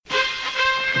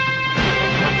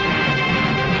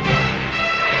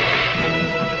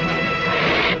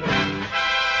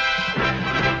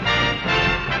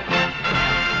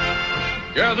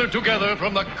gathered together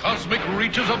from the cosmic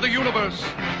reaches of the universe.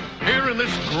 Here in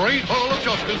this great hall of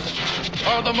justice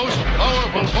are the most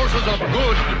powerful forces of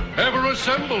good ever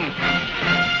assembled.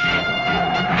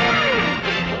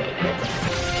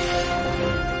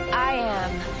 I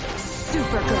am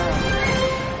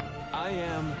Supergirl. I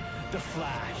am the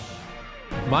Flash.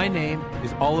 My name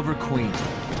is Oliver Queen.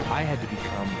 I had to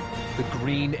become the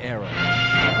Green Arrow.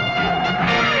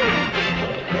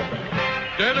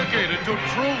 Dedicated to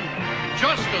truth,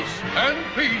 justice, and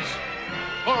peace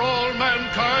for all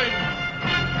mankind.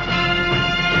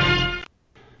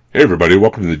 Hey everybody,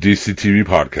 welcome to the DC TV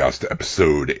Podcast,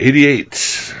 episode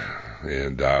 88.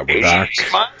 And we're back.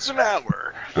 80 miles an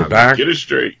hour. We're back. Get it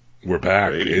straight. We're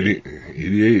back. 88.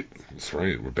 88. That's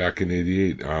right. We're back in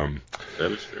 88. That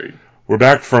is straight. We're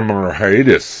back from our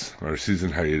hiatus, our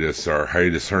season hiatus, our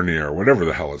hiatus hernia, or whatever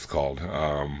the hell it's called.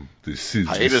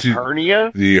 Hiatus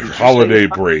hernia? The holiday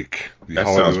break. That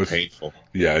sounds painful.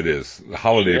 Yeah, it is. The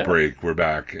holiday break, we're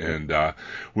back. And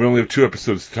we only have 2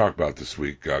 episodes to talk about this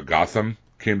week. Gotham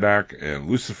came back and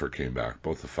Lucifer came back,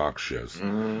 both the Fox shows.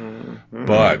 Mm-hmm.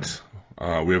 But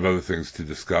we have other things to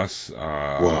discuss.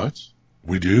 What?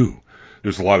 We do.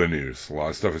 There's a lot of news. A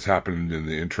lot of stuff has happened in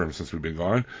the interim since we've been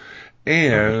gone.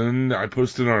 And I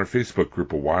posted on our Facebook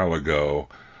group a while ago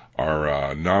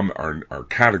our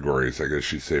categories, I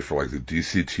guess you'd say, for like the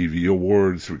DC TV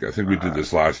Awards. I think we did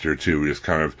this last year too. We just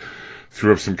kind of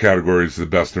threw up some categories, the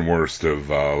best and worst of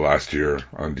last year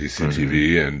on DC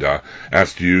TV, and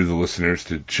asked you, the listeners,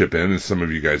 to chip in, and some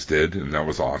of you guys did, and that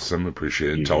was awesome.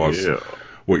 Appreciate it. Tell us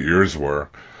what yours were.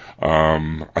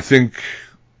 I think.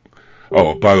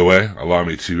 Oh, by the way, allow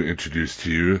me to introduce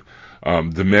to you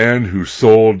the man who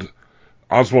sold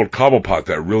Oswald Cobblepot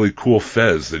that really cool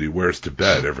fez that he wears to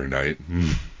bed every night,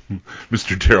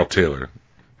 Mr. Daryl Taylor.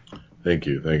 Thank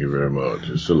you very much.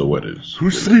 Your silhouette is... Who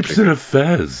sleeps in a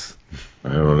fez?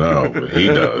 I don't know, but he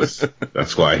does.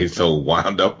 That's why he's so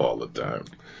wound up all the time.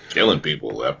 Killing people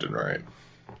left and right.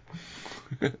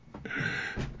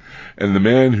 And the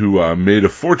man who made a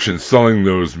fortune selling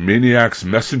those Maniacs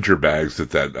messenger bags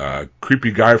that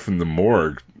creepy guy from the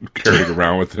morgue carried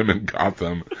around with him in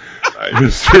Gotham,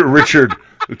 Mr. Richard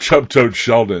Chub-Toed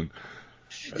Sheldon.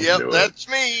 Yep, that's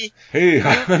me. Hey,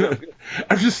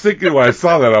 I'm just thinking when I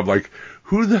saw that, I'm like,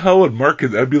 who the hell would market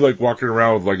that? That'd be like walking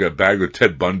around with like a bag with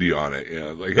Ted Bundy on it. You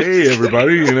know, like, hey,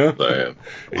 everybody, you know. Hey,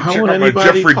 check out my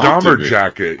Jeffrey Dahmer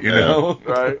jacket, you know.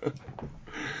 Right.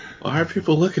 Why are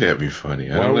people looking at me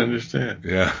funny? I don't understand.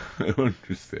 Yeah, I don't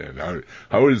understand.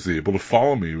 How is he able to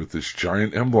follow me with this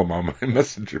giant emblem on my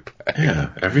messenger bag? Yeah,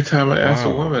 every time I ask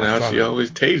a woman out, she always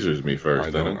tasers me first.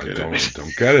 I don't get it.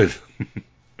 Don't get it.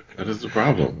 That is the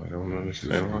problem. I don't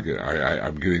understand.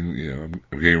 I'm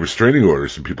getting restraining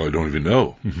orders from people I don't even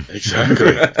know. Exactly.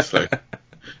 It's like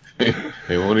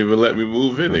they won't even let me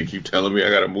move in. They keep telling me I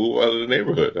got to move out of the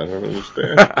neighborhood. I don't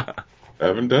understand. I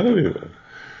haven't done anything.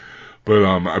 But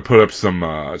I put up some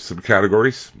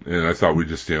categories, and I thought we'd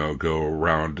just go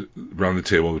around the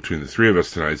table between the 3 of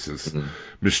us tonight, since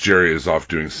Miss Jerry is off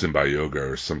doing Simba yoga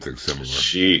or something similar.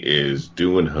 She is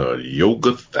doing her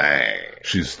yoga thing.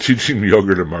 She's teaching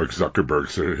yoga to Mark Zuckerberg,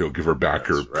 so he'll give her back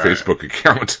her Facebook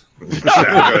account.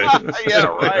 Yeah,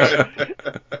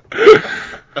 right.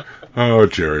 Oh,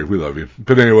 Jerry, we love you.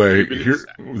 But anyway, here,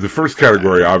 the first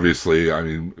category, obviously,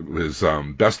 was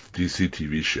best DC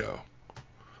TV show.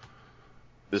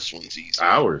 This one's easy.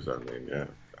 Hours. Yeah.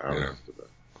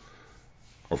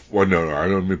 Well, no, I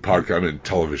don't mean podcast. I mean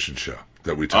television show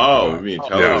that we talk about. Oh, you mean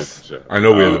television show. I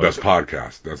know we have the best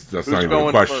podcast. That's not even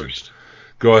a question. First?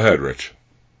 Go ahead, Rich.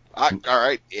 All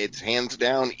right. It's hands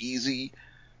down easy.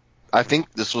 I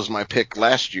think this was my pick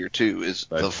last year, too, is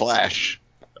The Flash.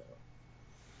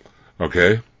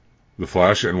 Okay. The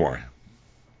Flash, and why?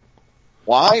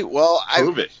 Why? Well,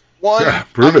 Prove it.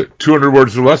 Prove it. 200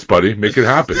 words or less, buddy. Make it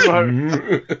happen.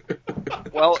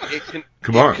 Well,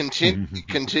 Come on. It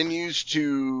continues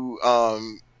to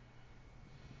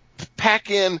pack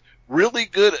in really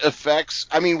good effects.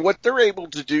 I mean, what they're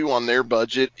able to do on their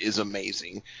budget is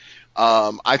amazing.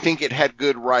 I think it had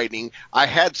good writing. I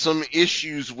had some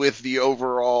issues with the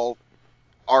overall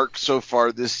arc so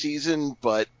far this season,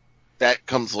 but that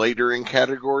comes later in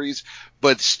categories.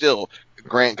 But still,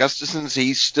 Grant Gustafson,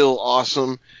 he's still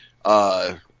awesome.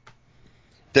 I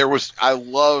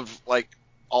love like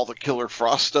all the Killer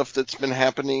Frost stuff that's been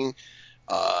happening.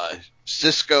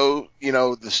 Cisco,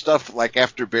 the stuff like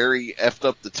after Barry effed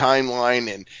up the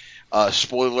timeline and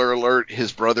spoiler alert,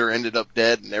 his brother ended up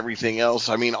dead and everything else.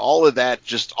 I mean, all of that,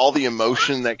 just all the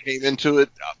emotion that came into it,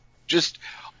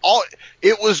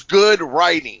 it was good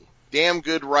writing, damn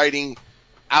good writing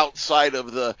outside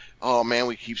of the, oh man,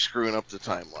 we keep screwing up the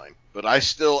timeline. But I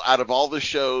still, out of all the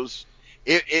shows,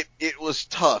 it was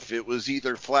tough. It was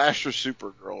either Flash or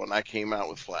Supergirl, and I came out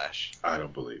with Flash. I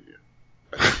don't believe you.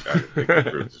 I think I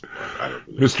don't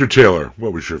believe Mr. Taylor,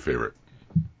 what was your favorite?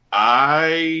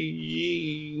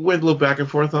 I went a little back and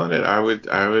forth on it. I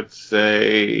would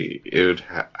say it would.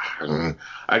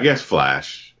 I guess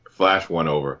Flash won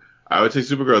over. I would say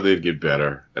Supergirl did get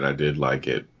better, and I did like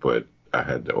it, but I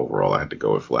had to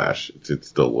go with Flash. It's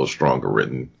still a little stronger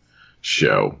written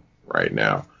show right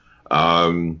now,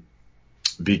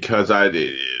 because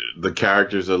the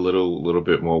characters are a little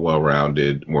bit more well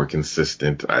rounded, more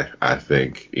consistent. I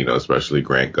think, especially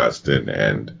Grant Gustin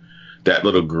and that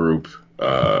little group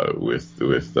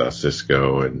with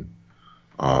Cisco and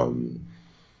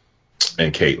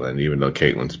Caitlin, even though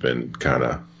Caitlin's been kind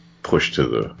of pushed to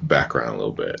the background a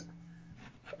little bit.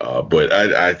 But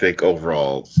I think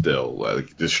overall, still,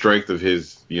 the strength of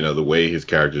his, the way his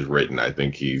character's written, I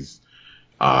think he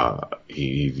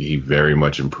very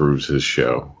much improves his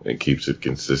show and keeps it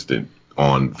consistent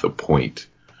on the point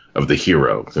of the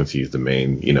hero, since he's the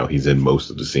main, he's in most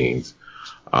of the scenes.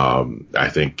 I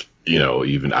think,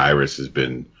 even Iris has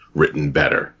been written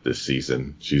better this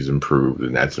season. She's improved,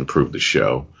 and that's improved the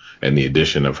show. And the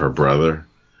addition of her brother,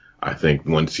 I think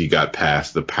once he got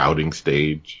past the pouting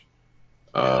stage,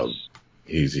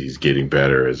 he's getting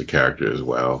better as a character as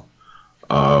well.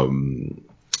 And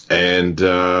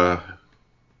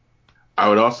I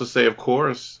would also say, of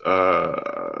course,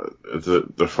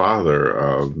 the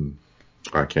father,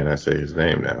 why can't I say his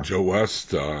name now? Joe West.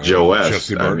 Joe West.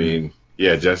 Jesse Martin.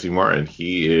 Jesse Martin.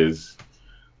 He is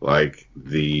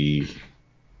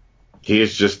he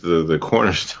is just the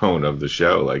cornerstone of the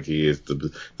show. Like, he is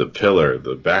the pillar,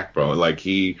 the backbone. Like,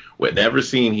 whatever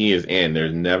scene he is in,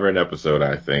 there's never an episode,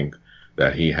 I think,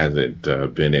 that he hasn't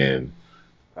been in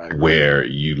where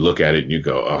you look at it and you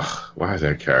go, oh, why is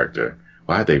that character?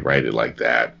 Why'd they write it like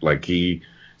that? Like, he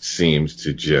seems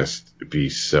to just be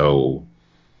so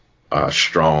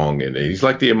strong, and he's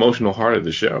like the emotional heart of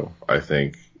the show, I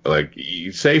think. Like,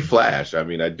 you say Flash. I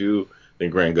mean, I do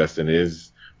think Grant Gustin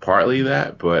is partly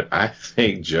that, but I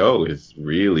think Joe is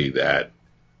really that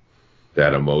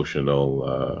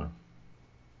emotional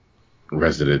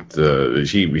resident.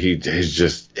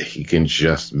 He can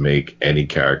just make any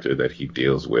character that he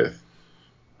deals with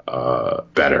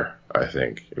better, I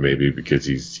think. Maybe because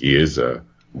he is a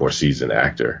more seasoned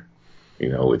actor,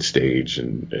 with stage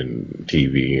and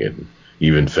TV and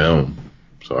even film.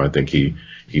 So I think he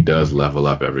does level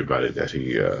up everybody that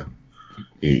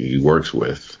he works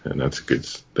with, and that's a good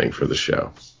thing for the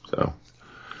show. So,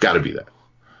 got to be that.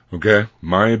 Okay,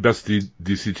 my best DC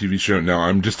TV show. Now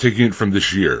I'm just taking it from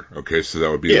this year. Okay, so that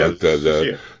would be like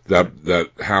that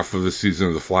half of the season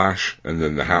of The Flash, and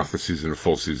then the half the season,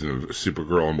 full season of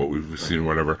Supergirl, and what we've seen,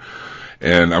 whatever.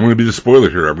 And I'm going to be the spoiler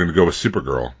here. I'm going to go with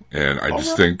Supergirl, and I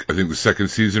think the second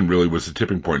season really was the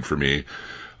tipping point for me.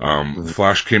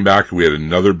 Flash came back. We had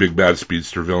another big bad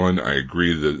speedster villain. I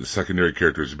agree that the secondary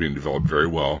characters are being developed very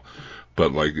well,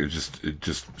 but it just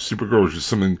Supergirl was just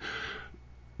something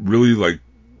really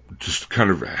just kind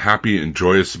of happy and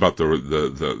joyous about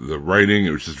the writing.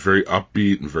 It was just very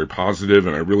upbeat and very positive,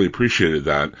 and I really appreciated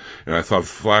that. And I thought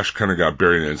Flash kind of got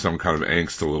buried in some kind of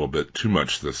angst a little bit too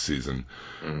much this season.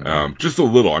 Just a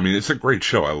little. I mean, it's a great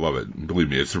show. I love it. Believe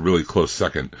me, it's a really close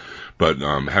second. But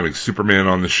having Superman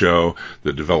on the show,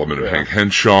 the development of Hank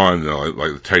Henshaw, and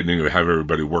the tightening of having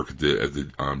everybody work at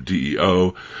the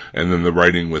DEO, and then the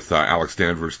writing with Alex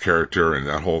Danvers' character and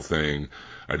that whole thing,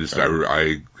 I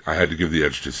had to give the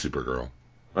edge to Supergirl.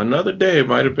 Another day it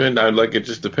might have been. It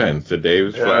just depends. Today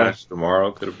was Flash.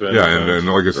 Tomorrow could have been. Yeah, and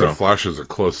like I said, Flash is a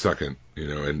close second.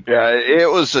 And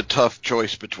it was a tough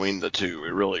choice between the two.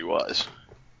 It really was.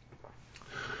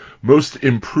 Most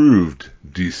improved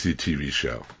DC TV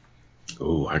show.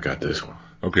 Oh, I got this one.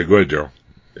 Okay, go ahead, Daryl.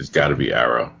 It's got to be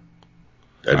Arrow.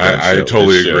 I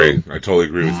totally agree. I totally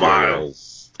agree with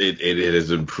Miles. It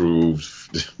has improved.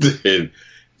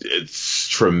 It's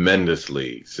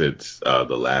tremendously since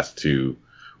the last 2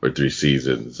 or 3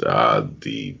 seasons.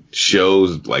 The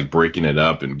shows breaking it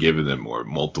up and giving them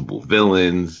multiple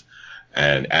villains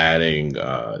and adding,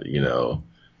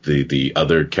 the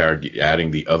other character,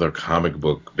 adding the other comic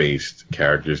book based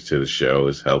characters to the show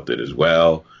has helped it as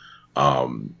well.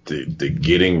 The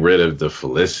getting rid of the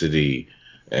Felicity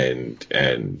and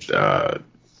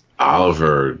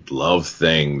Oliver love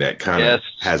thing that kind of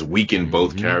has weakened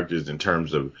both characters in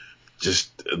terms of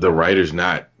just the writers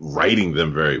not writing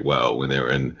them very well when they're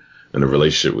in a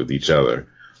relationship with each other.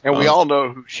 And we all know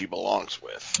who she belongs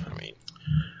with. I mean,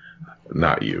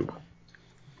 not you.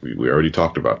 We already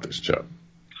talked about this, Chuck.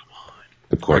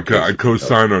 Come on. I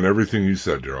co-sign on everything you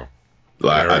said, Daryl.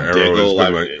 Arrow Diggle,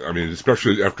 has been I mean,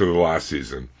 especially after the last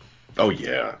season. Oh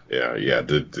yeah.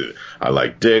 I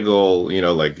like Diggle. You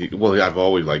know, I've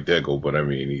always liked Diggle, but I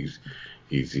mean,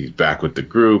 he's back with the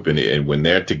group, and when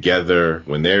they're together,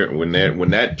 when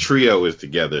that trio is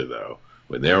together, though,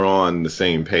 when they're on the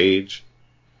same page,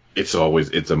 it's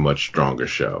a much stronger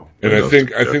show. And I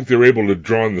think they're able to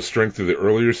draw on the strength of the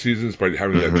earlier seasons by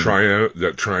having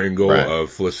that triangle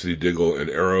of Felicity, Diggle, and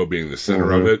Arrow being the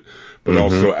center of it, but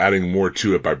also adding more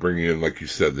to it by bringing in, like you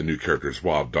said, the new characters,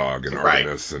 Wild Dog and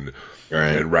Artemis and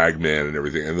Ragman and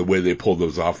everything. And the way they pulled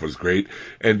those off was great.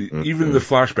 And even the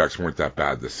flashbacks weren't that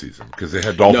bad this season because they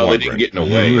had Dolph Lundgren. No, they didn't get in the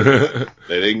way.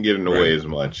 They didn't get in the way as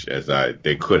much as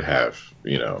they could have.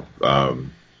 You know,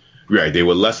 they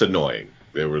were less annoying.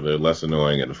 They're less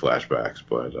annoying in the flashbacks,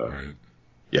 but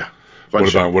yeah.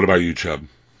 What about you, Chubb?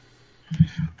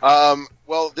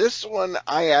 Well, this one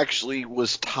I actually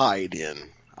was tied in.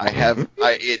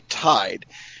 It tied,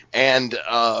 and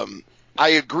I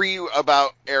agree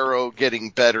about Arrow getting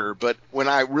better. But when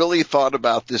I really thought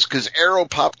about this, because Arrow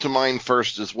popped to mind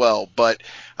first as well, but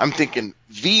I'm thinking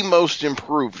the most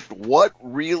improved. What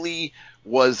really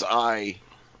was I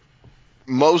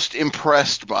most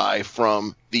impressed by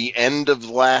from the end of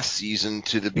last season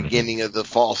to the beginning of the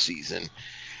fall season?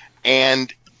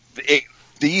 And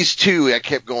these two, I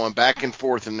kept going back and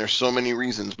forth, and there's so many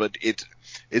reasons, but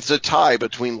it's a tie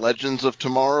between Legends of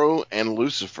Tomorrow and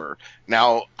Lucifer.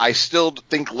 Now, I still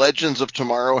think Legends of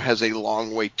Tomorrow has a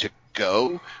long way to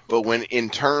go, but when in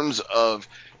terms of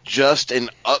just an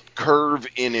up curve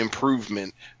in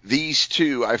improvement, these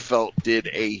two I felt did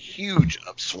a huge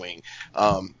upswing.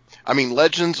 I mean,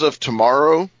 Legends of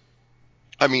Tomorrow,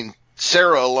 I mean,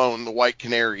 Sarah alone, the White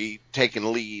Canary,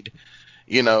 taking lead.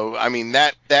 You know, I mean,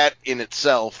 that in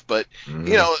itself, but,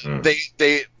 you know,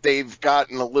 they've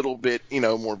gotten a little bit, you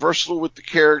know, more versatile with the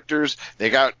characters. They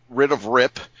got rid of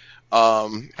Rip.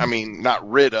 I mean, not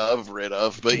rid of,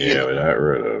 but, you know. Yeah, not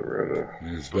rid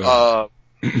of.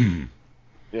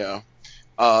 Yeah.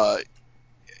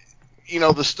 You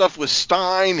know, the stuff with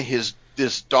Stein,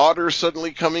 this daughter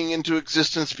suddenly coming into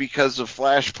existence because of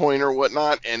Flashpoint or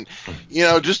whatnot, and you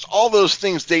know, just all those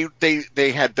things.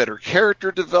 They had better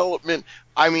character development.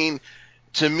 I mean,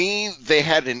 to me, they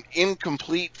had an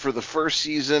incomplete for the first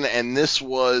season, and this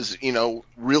was, you know,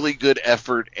 really good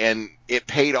effort, and it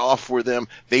paid off for them.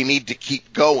 They need to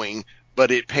keep going,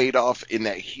 but it paid off in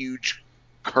that huge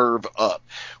curve up.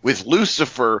 With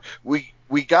Lucifer, we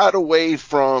got away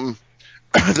from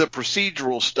the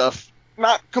procedural stuff.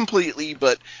 Not completely,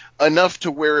 but enough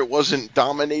to where it wasn't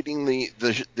dominating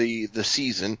the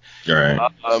season.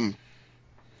 Right.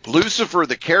 Lucifer,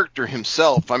 the character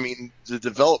himself, I mean, the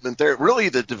development there, really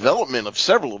the development of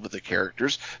several of the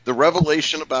characters, the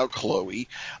revelation about Chloe,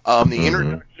 the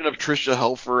introduction of Tricia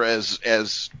Helfer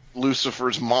as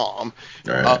Lucifer's mom.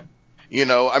 Right. You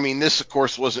know, I mean, this, of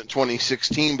course, wasn't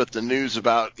 2016, but the news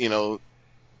about, you know,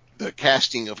 the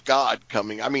casting of God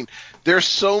coming. I mean, there's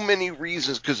so many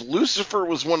reasons, because Lucifer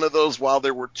was one of those, while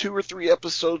there were 2 or 3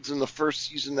 episodes in the first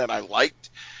season that I liked,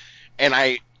 and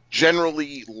I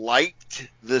generally liked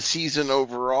the season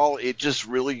overall, it just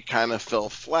really kind of fell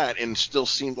flat and still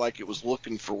seemed like it was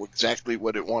looking for exactly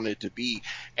what it wanted to be.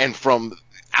 And from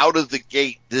out of the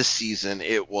gate this season,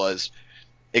 it was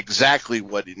exactly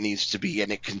what it needs to be, and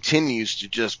it continues to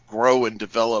just grow and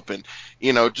develop. And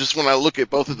you know, just when I look at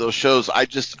both of those shows, I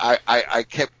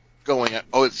kept going,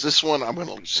 oh, it's this one, I'm going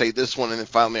to say this one, and then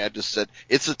finally I just said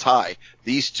it's a tie.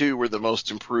 These two were the most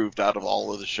improved out of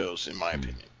all of the shows, in my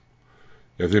opinion.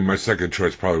 I think my second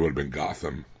choice probably would have been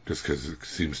Gotham, just because it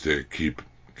seems to keep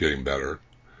getting better.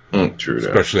 True,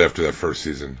 especially after that first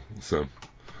season. So,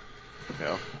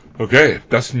 yeah. Okay,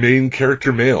 best main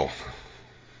character male.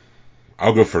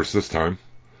 I'll go first this time.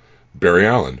 Barry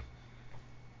Allen.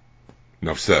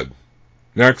 Enough said.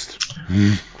 Next.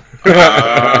 You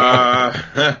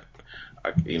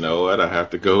know what? I have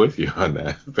to go with you on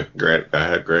that. I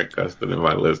had Grant Gustin in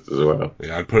my list as well.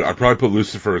 Yeah, I'd probably put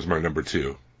Lucifer as my number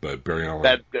 2, but Barry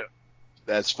Allen.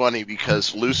 That's funny,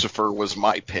 because Lucifer was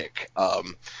my pick.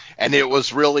 And it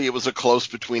was a close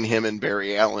between him and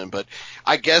Barry Allen, but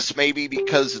I guess maybe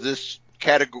because this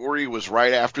category was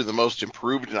right after the most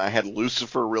improved, and I had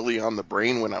Lucifer really on the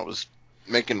brain when I was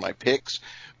making my picks.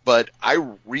 But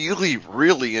I really,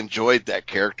 really enjoyed that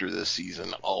character this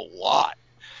season a lot.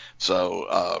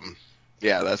 So,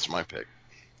 yeah, that's my pick.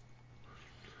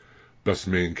 Best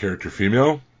main character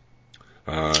female,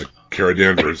 Kara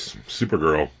Danvers,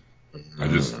 Supergirl. I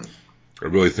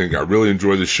really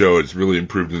enjoy the show. It's really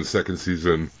improved in the second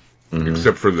season,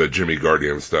 except for the Jimmy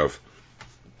Guardian stuff.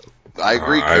 I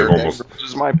agree. I've Carol almost- Danvers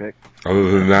is my pick.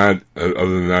 Other than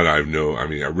that, I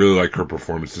really like her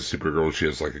performance as Supergirl. She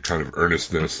has like a kind of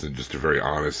earnestness and just a very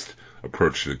honest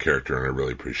approach to the character, and I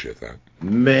really appreciate that.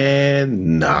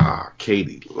 Man, nah.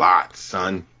 Katie Lott,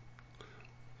 son.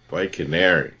 White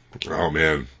Canary. Oh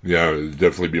man, yeah, it'd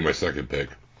definitely be my second pick.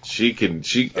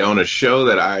 She on a show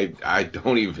that I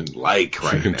don't even like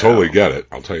right now. She can totally get it.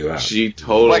 I'll tell you that. She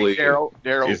totally Daryl,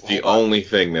 is the hold on. only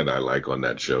thing that I like on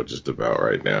that show just about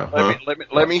right now. Huh?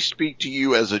 Let me speak to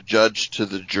you as a judge to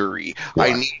the jury. What?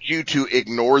 I need you to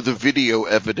ignore the video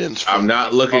evidence. I'm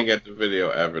not looking at the video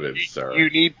evidence, sir.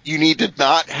 You need to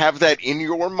not have that in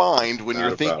your mind when Not you're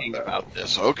about thinking that. about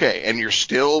this. Okay, and you're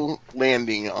still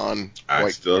landing on. I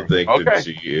White still Canary. think that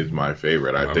Okay. she is my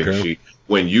favorite. I think Okay.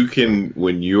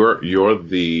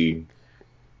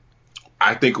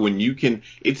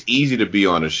 it's easy to be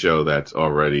on a show that's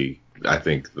already, I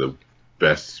think, the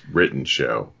best written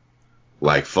show,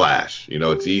 like Flash. You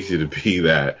know, it's easy to be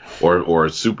that, or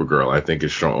Supergirl. I think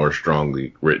is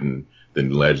strongly written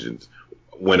than Legends.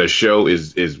 When a show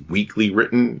is weakly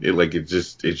written,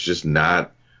 it's just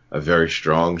not a very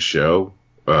strong show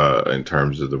in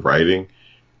terms of the writing,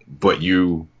 but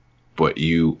you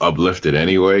uplift it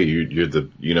anyway.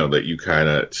 That you kind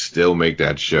of still make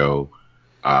that show.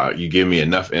 You give me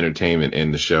enough entertainment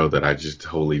in the show that I just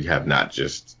totally have not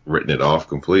just written it off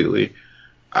completely.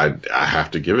 I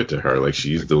have to give it to her. Like,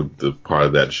 she's the part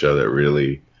of that show that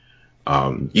really,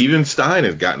 even Stein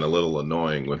has gotten a little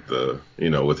annoying with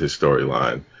with his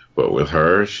storyline, but with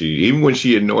her, even when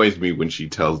she annoys me when she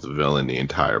tells the villain the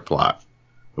entire plot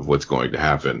of what's going to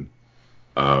happen,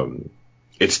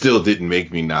 it still didn't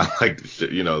make me not like the show.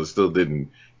 It still didn't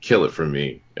kill it for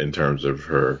me in terms of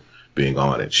her being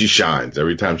on it. She shines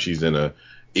every time she's in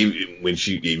even when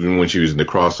she was in the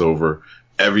crossover,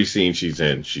 every scene she's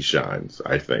in, she shines.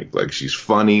 I think, like, she's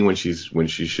funny when she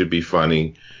should be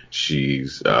funny.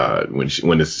 She's when it's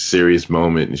a serious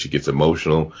moment and she gets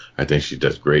emotional, I think she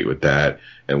does great with that.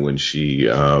 And when she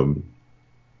has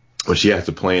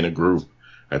to play in a group,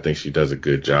 I think she does a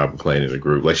good job of playing in a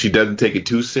group. Like, she doesn't take it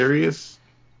too serious,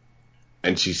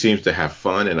 and she seems to have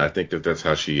fun, and I think that's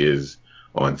how she is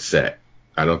on set.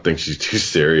 I don't think she's too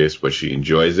serious, but she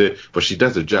enjoys it. But she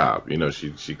does her job.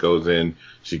 She goes in,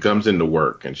 she comes into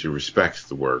work, and she respects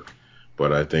the work.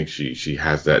 But I think she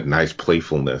has that nice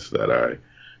playfulness that I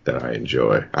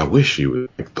enjoy. I wish she was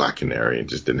like Black Canary and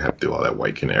just didn't have to do all that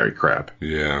White Canary crap.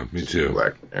 Yeah, me too.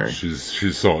 Black Canary. She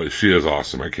is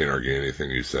awesome. I can't argue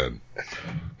anything you said.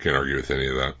 Can't argue with any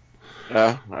of that.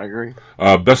 Yeah, I agree.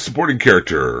 Best supporting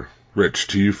character, Rich,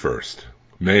 to you first.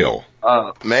 Male.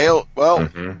 Male. Well,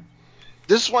 Mm-hmm.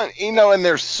 this one, and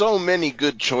there's so many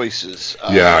good choices.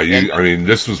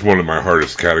 This was one of my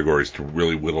hardest categories to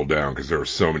really whittle down because there were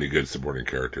so many good supporting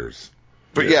characters.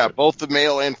 But yeah, both the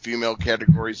male and female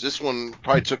categories. This one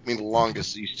probably took me the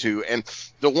longest, these two. And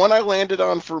the one I landed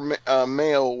on for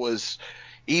male was,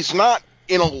 he's not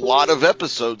in a lot of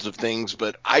episodes of things,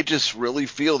 but I just really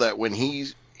feel that when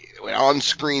he's on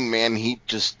screen, man, he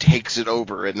just takes it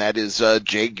over, and that is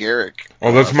Jay Garrick.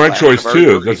 Oh, that's my Flash choice of too.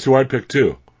 Mercury. That's who I picked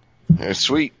too. Yeah,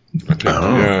 sweet. I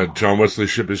picked John Wesley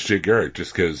Shipp as Jay Garrick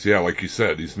just because, like you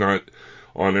said, he's not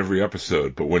on every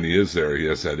episode, but when he is there, he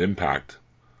has that impact.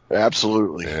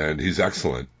 Absolutely. And he's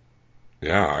excellent.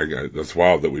 Yeah, that's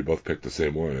wild that we both picked the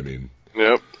same one. I mean,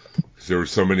 Yep. 'cause there were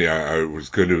so many. I was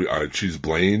going to choose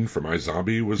Blaine from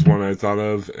iZombie was one I thought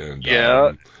of, and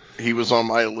Yeah. He was on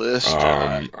my list.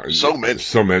 So many.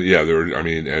 So many. Yeah, there were. I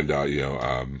mean, and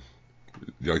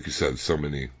like you said, so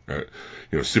many.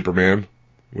 Superman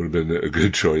would have been a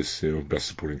good choice. Best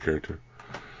supporting character.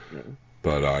 Yeah.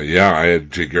 But I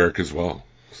had Jay Garrick as well.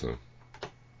 So.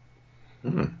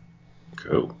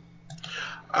 Cool.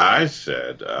 I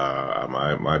said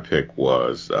my pick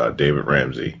was David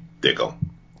Ramsey, Diggle.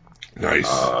 Nice,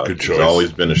 good choice. He's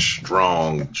always been a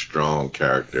strong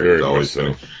character. Very He's always much so.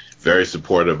 been very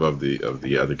supportive of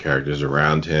the other characters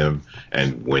around him.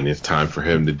 And when it's time for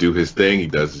him to do his thing, he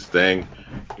does his thing.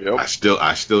 Yep.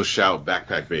 I still shout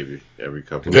 "Backpack Baby" every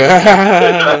couple of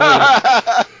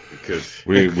because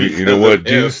you know what?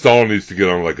 Dean Stahl needs to get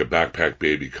on like a Backpack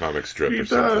Baby comic strip or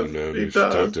something, man. He We should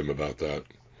does. talk to him about that.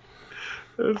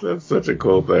 That's such a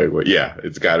cool thing. But yeah,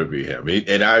 it's got to be him.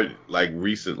 And I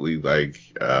recently,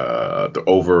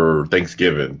 over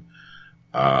Thanksgiving,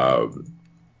 me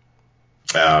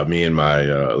and my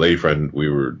lady friend, we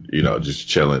were just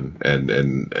chilling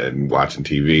and watching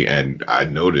TV, and I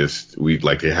noticed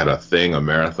they had a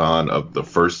marathon of the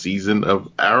first season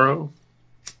of Arrow,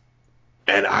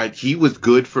 and he was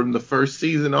good from the first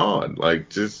season on. Like,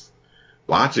 just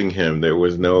watching him, there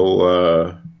was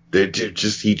no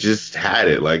he just had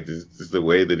it. Like, this is the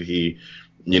way that he,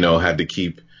 had to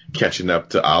keep catching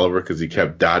up to Oliver because he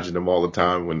kept dodging him all the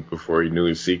time before he knew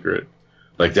his secret.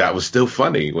 Like, that was still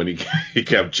funny when he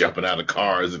kept jumping out of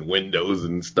cars and windows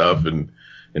and stuff, and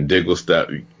Diggle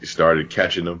started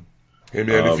catching him. Hey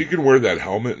man, if you can wear that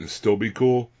helmet and still be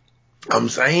cool, I'm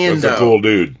saying that's a cool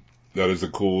dude. That is a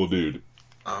cool dude.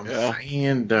 I'm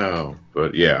saying though,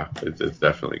 but yeah, it's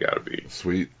definitely got to be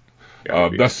sweet.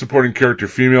 Best supporting character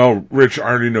female. Rich, I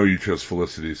already know you chose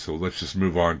Felicity, so let's just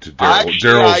move on to Daryl.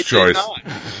 Daryl's choice.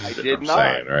 I did not.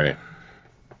 Saying, right?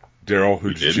 Daryl,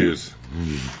 who'd you choose?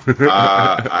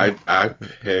 I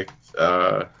picked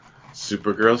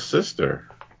Supergirl's sister.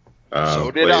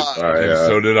 So did I.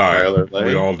 So did I.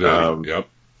 We all did. Yep.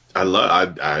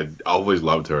 I always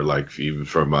loved her. Like, even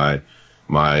from my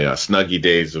Snuggie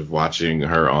days of watching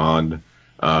her on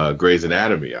Grey's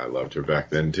Anatomy, I loved her back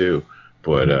then too.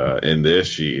 But in this,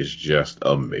 she is just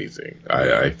amazing.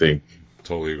 I think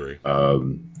totally agree.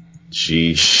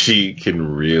 She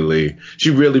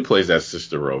really plays that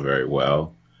sister role very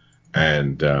well,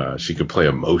 and she can play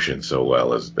emotion so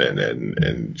well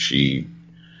and she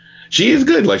is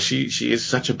good. Like, she is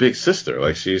such a big sister.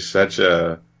 Like, she's such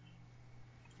a,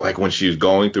 like, when she was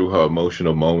going through her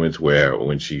emotional moments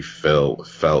when she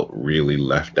felt really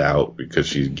left out because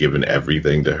she's given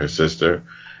everything to her sister.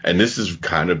 And this has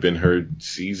kind of been her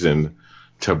season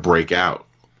to break out,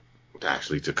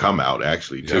 to come out,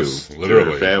 too, literally.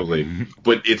 To her family.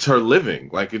 But it's her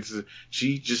living. Like,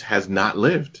 she just has not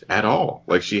lived at all.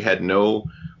 Like, she had no,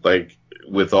 like,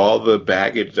 with all the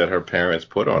baggage that her parents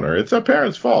put on her, it's her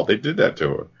parents' fault. They did that to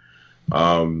her.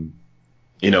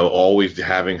 Always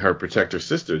having her protect her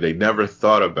sister. They never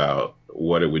thought about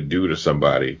what it would do to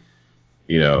somebody,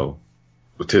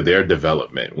 to their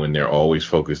development when they're always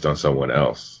focused on someone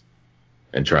else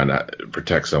and trying to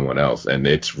protect someone else. And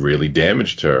it's really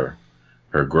damaged her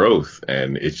growth.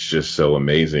 And it's just so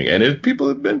amazing. And people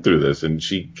have been through this, and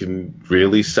she can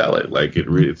really sell it. Like,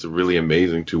 it's really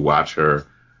amazing to watch her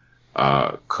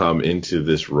come into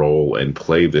this role and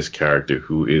play this character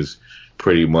who is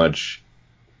pretty much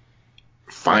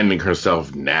finding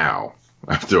herself now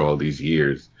after all these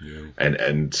years. Yeah.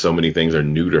 And so many things are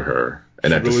new to her.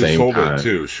 And at the same time, it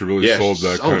too. She really sold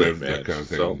that kind of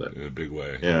thing in a big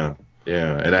way. Yeah,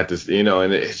 yeah. And at this, and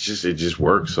it just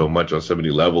works so much on so many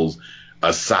levels.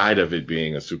 Aside of it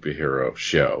being a superhero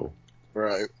show,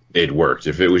 right? It worked.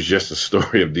 If it was just a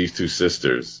story of these two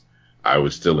sisters, I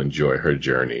would still enjoy her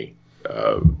journey,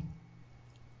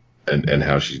 and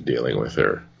how she's dealing with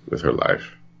her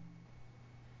life.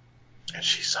 And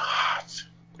she's hot.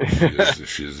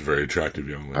 She is a very attractive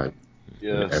young lady.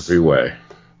 Yes. Every way.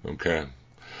 Okay.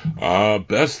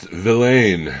 Best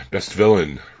villain,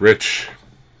 Rich.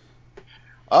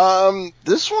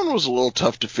 This one was a little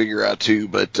tough to figure out too,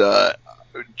 but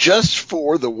just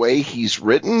for the way he's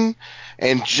written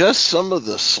and just some of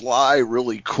the sly,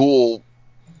 really cool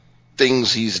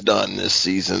things he's done this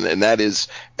season, and that is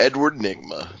Edward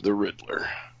Nygma, the Riddler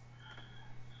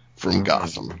from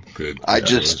Gotham. Good. I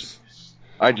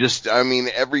mean,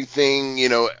 everything,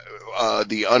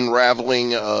 the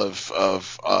unraveling of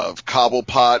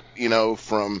Cobblepot,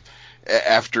 from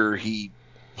after he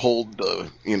pulled the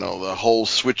whole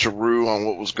switcheroo on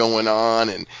what was going on,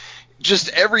 and just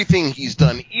everything he's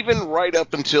done, even right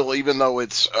up until, even though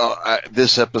it's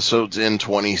this episode's in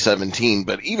 2017,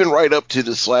 but even right up to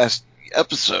this last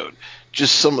episode,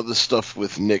 just some of the stuff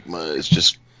with Nygma is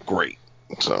just great.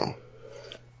 So,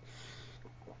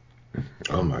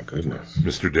 oh my goodness,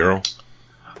 Mr. Daryl.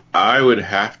 I would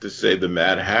have to say the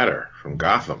Mad Hatter from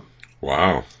Gotham.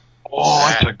 Wow. Oh,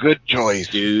 that's a good choice.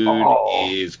 Dude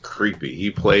is creepy. He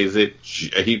plays it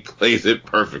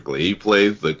perfectly. He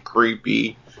plays the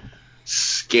creepy,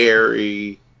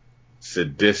 scary,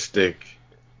 sadistic,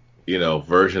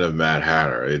 version of Mad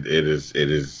Hatter. It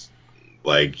is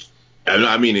like,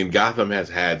 I mean, and Gotham has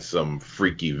had some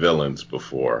freaky villains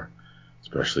before,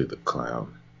 especially the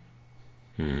Clown.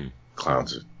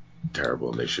 Clowns are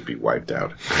terrible and they should be wiped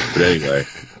out. But anyway,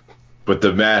 but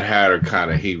the Mad Hatter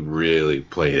he really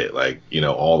played it, like,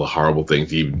 all the horrible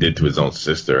things he even did to his own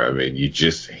sister. I mean, you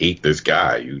just hate this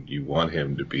guy. You want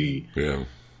him to be,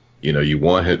 you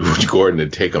want Gordon to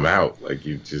take him out. Like,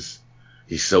 he's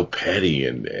so petty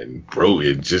and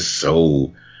just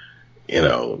so,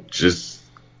 just,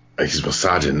 he's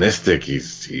misogynistic.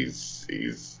 He's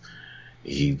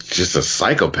just a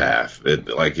psychopath.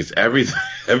 It's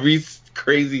every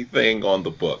crazy thing on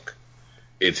the book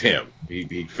it's him.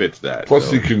 He fits that. Plus,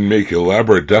 so. he can make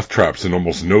elaborate death traps in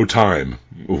almost no time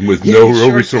with Yeah, no he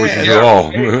sure resources can. at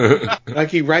all. Like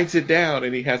he writes it down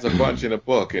and he has a bunch in a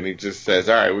book and he just says,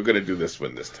 "All right, we're going to do this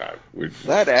one this time."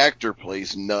 That actor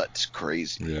plays nuts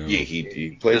crazy. Yeah. Yeah,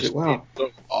 he plays it well.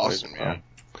 So awesome, man.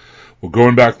 Well,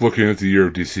 going back looking at the year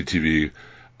of DC TV,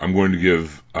 I'm going to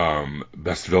give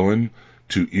Best Villain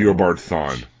to Eobard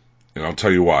Thawne, and I'll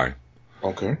tell you why.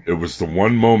 Okay. It was the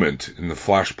one moment in the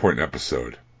Flashpoint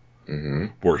episode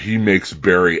where he makes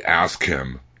Barry ask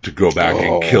him to go back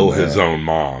and kill his own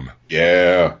mom.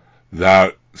 Yeah.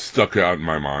 That stuck out in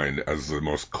my mind as the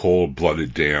most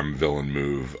cold-blooded damn villain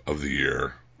move of the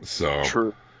year. So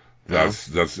True.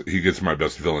 that's he gets my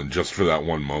Best Villain just for that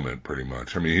one moment, pretty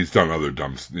much. I mean, he's done other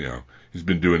he's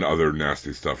been doing other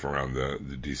nasty stuff around the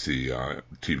DC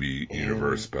TV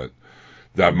universe, but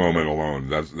that moment alone,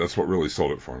 that's what really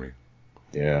sold it for me.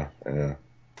 Yeah.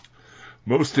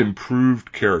 Most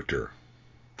improved character.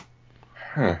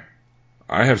 Huh.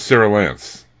 I have Sarah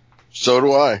Lance. So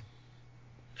do I.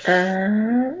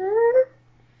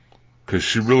 Because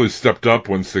she really stepped up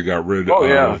once they got rid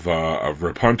of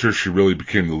Rip Hunter. She really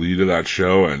became the lead of that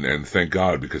show, and thank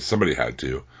God, because somebody had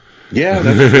to. Yeah.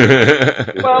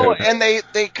 That's Well, and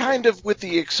they kind of, with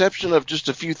the exception of just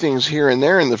a few things here and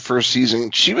there in the first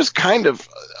season, she was kind of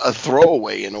a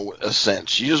throwaway in a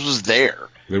sense. She just was there.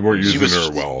 They weren't She using was-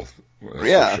 her well. That's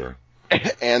Yeah. for sure.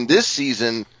 And this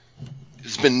season,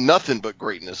 it's been nothing but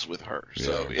greatness with her.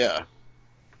 So, yeah.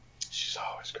 She's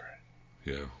always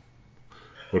great. Yeah.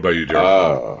 What about you,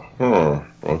 Derek?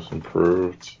 Most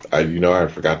improved. I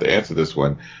forgot to answer this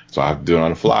one, so I have to do it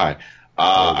on the fly.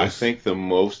 I think the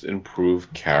most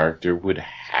improved character would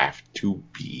have to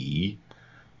be.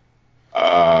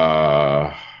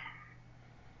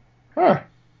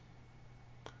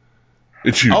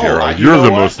 It's you, Oh, Daryl. you You're know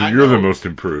the what? most. I You're the know. most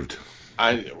improved.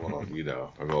 I'm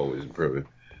always improving.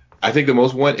 I think the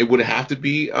most one, it would have to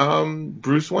be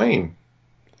Bruce Wayne.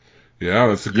 Yeah,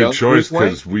 that's a good Young choice Bruce Wayne?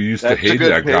 because we used to That's a hate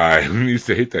good that pick. guy. We used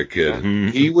to hate that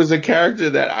kid. He was a character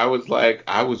that I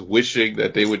was wishing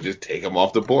that they would just take him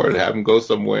off the board, have him go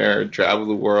somewhere, travel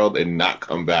the world, and not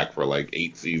come back for like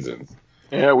 8 seasons.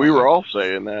 Yeah, we were all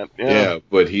saying that. Yeah,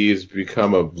 but he's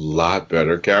become a lot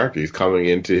better character. He's coming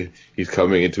into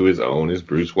his own as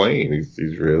Bruce Wayne.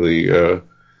 He's really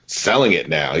selling it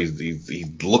now. He's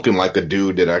looking like a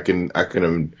dude that I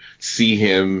can see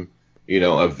him,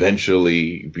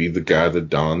 eventually be the guy that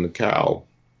donned the cowl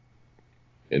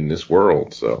in this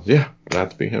world. So yeah, it'd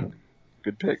have to be him.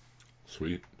 Good pick.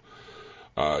 Sweet.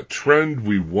 Trend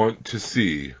we want to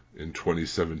see in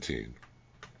 2017.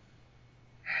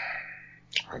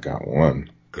 I got one.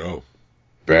 Go.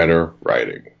 Better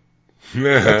writing.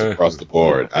 That's across the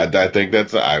board. I think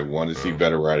I want to see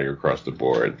better writing across the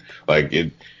board. Like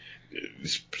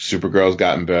Supergirl's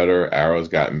gotten better, Arrow's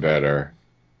gotten better,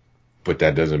 but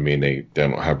that doesn't mean they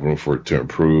don't have room for it to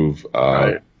improve.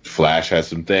 Right. Flash has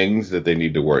some things that they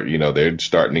need to work. They're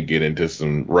starting to get into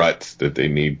some ruts that they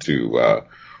need to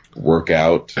work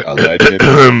out. A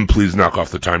Legend. Please knock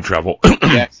off the time travel.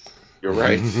 Yes, you're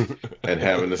right. And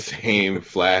having the same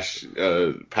Flash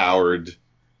powered,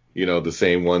 the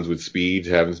same ones with speed,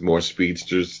 having more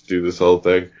speedsters do this whole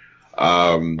thing.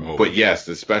 But yes,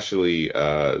 especially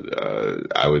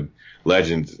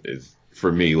Legends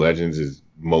is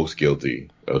most guilty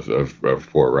of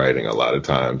poor writing a lot of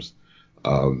times.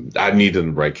 I need them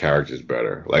to write characters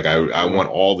better. Like I want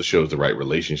all the shows to write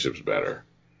relationships better.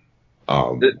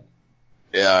 Yeah,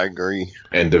 I agree.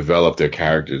 And develop their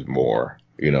characters more,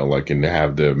 and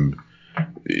have them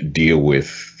deal with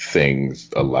things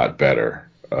a lot better.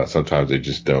 Sometimes they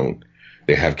just don't.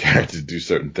 They have characters do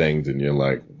certain things, and you're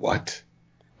like, what?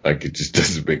 Like, it just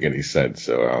doesn't make any sense.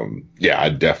 So, I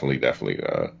definitely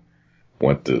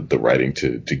want the writing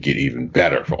to get even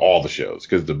better for all the shows.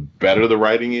 Because the better the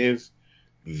writing is,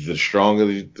 the stronger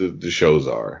the shows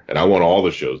are. And I want all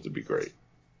the shows to be great.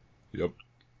 Yep.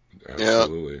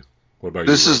 Absolutely. Yeah. What about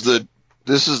This you?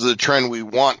 is the trend we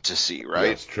want to see, right?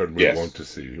 Yes, trend we Yes. want to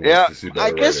see. We Yeah, want to see better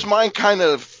I guess writing. mine kind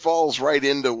of falls right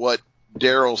into what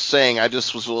Daryl's saying. I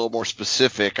just was a little more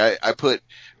specific. I put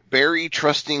Barry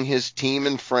trusting his team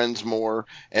and friends more,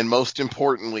 and most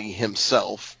importantly,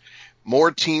 himself.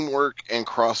 More teamwork and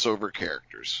crossover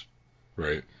characters.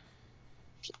 Right.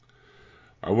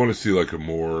 I want to see like a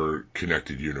more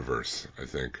connected universe, I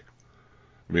think.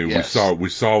 I mean, Yes. we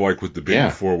saw like with the big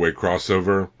 4-way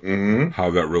crossover,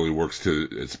 how that really works to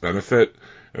its benefit.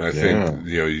 And I think,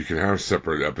 you can have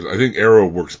separate episodes. I think Arrow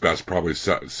works best probably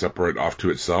separate off to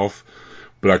itself.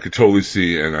 But I could totally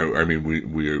see, and I mean,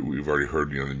 we've already heard,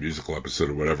 the musical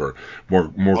episode or whatever, more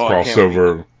I can't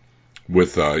crossover,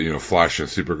 with Flash and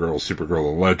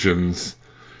Supergirl and Legends.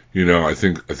 I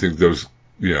think those,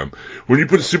 when you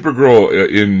put Supergirl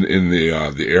in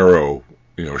the Arrow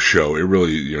show, it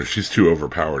really, she's too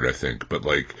overpowered, I think. But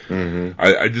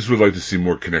I just would like to see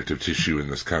more connective tissue in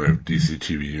this kind of DC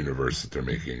TV universe that they're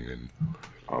making, and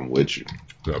I'm with you.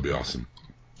 That'd be awesome.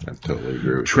 I totally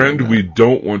agree with Trend you. we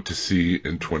don't want to see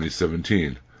in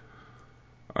 2017.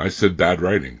 I said bad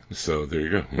writing, so there you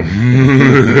go.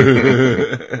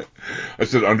 I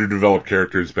said underdeveloped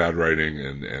characters, bad writing,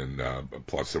 and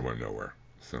plots that went nowhere.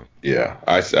 So yeah,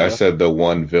 I said the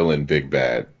one villain big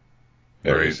bad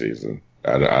every season.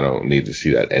 I don't need to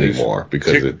see that anymore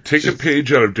because take a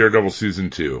page out of Daredevil season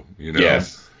 2.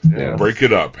 Yes. Yeah. Break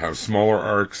it up. Have smaller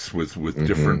arcs with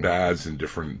different bads and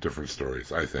different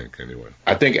stories. I think anyway.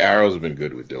 I think Arrow's been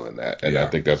good with doing that, and I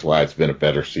think that's why it's been a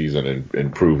better season and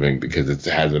improving because it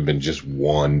hasn't been just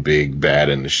one big bad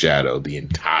in the shadow the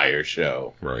entire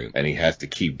show. Right. And he has to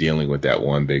keep dealing with that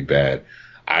one big bad.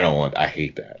 I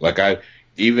hate that.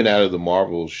 Even out of the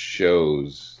Marvel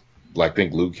shows. I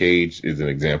think Luke Cage is an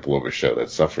example of a show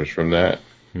that suffers from that.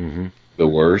 Mm-hmm. The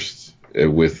worst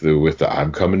with the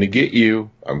I'm coming to get you.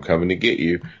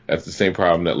 That's the same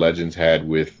problem that Legends had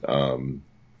with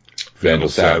Vandal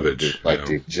Savage.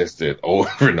 They just did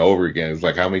over and over again. It's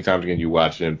like, how many times can you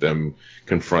watch them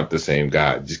confront the same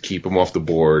guy? Just keep him off the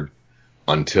board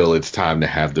until it's time to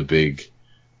have the big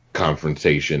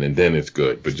confrontation, and then it's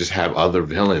good. But just have other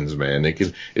villains, man.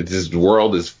 This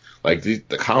world is.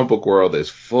 The comic book world is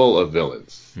full of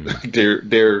villains.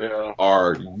 There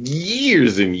are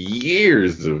years and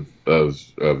years of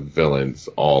villains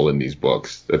all in these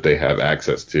books that they have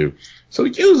access to. So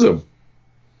use them.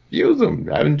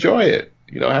 I'd enjoy it.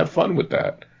 Have fun with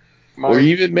that. Or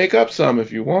even make up some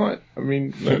if you want. I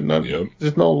mean,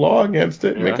 there's no law against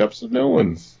it. Yeah. Make up some new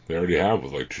ones. They already have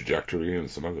with Trajectory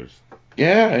and some others.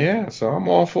 Yeah. So I'm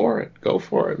all for it. Go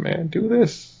for it, man. Do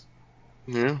this.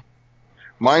 Yeah.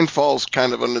 Mine falls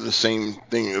kind of under the same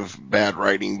thing of bad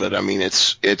writing, but I mean,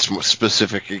 it's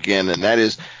specific again, and that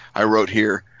is, I wrote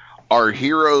here, are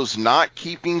heroes not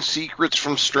keeping secrets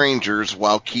from strangers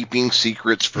while keeping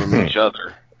secrets from each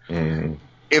other? Mm-hmm.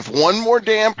 If one more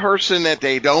damn person that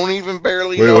they don't even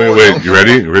barely know wait, you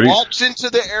ready? walks into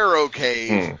the Arrow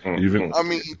cave, I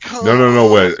mean, come on.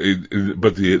 No, wait.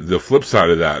 But the flip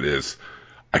side of that is,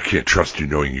 I can't trust you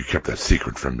knowing you kept that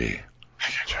secret from me. I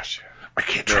can't trust you. I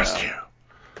can't trust you.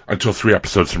 Until 3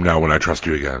 episodes from now when I trust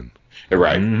you again.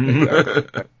 Right.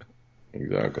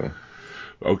 Exactly.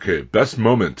 Okay, best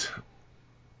moment.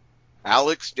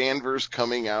 Alex Danvers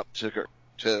coming out to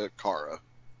Kara.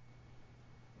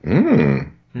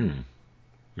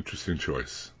 Interesting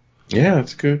choice. Yeah,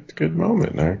 it's a good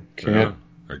moment. I can't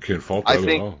fault that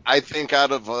at all. I think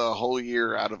out of a whole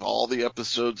year, out of all the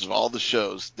episodes of all the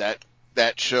shows, that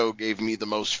show gave me the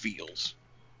most feels.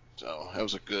 So that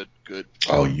was a good.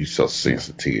 Oh, you so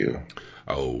sensitive.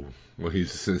 Oh, well,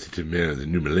 he's a sensitive man of the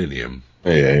new millennium.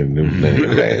 Yeah, new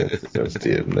millennium man,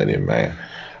 sensitive millennium man.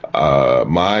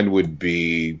 Mine would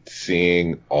be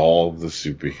seeing all the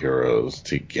superheroes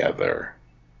together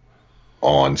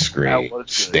on screen,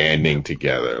 standing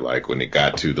together. Like when it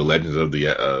got to the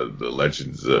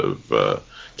Legends of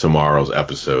Tomorrow's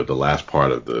episode, the last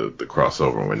part of the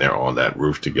crossover when they're on that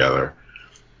roof together.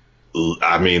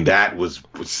 I mean,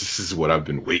 this is what I've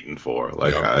been waiting for.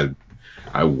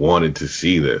 I wanted to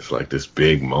see this, this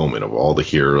big moment of all the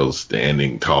heroes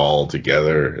standing tall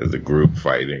together as a group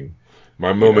fighting.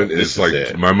 My moment is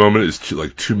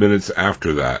 2 minutes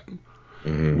after that,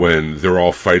 when they're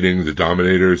all fighting the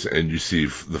Dominators, and you see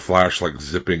the Flash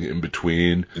zipping in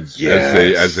between as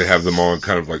they have them on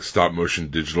kind of stop motion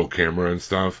digital camera and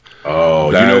stuff.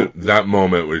 Oh, that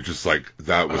moment was just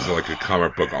that was a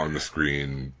comic book on the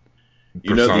screen.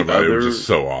 It was just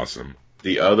so awesome.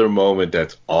 The other moment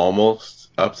that's almost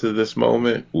up to this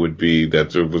moment would be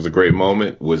that it was a great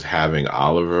moment was having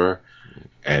Oliver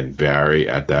and Barry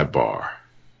at that bar.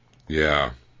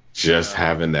 Yeah. Just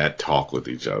having that talk with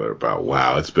each other about,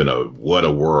 wow, it's been what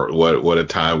a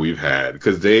time we've had.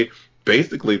 Because they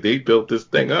built this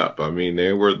thing up. I mean,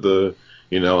 they were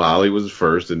Ollie was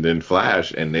first and then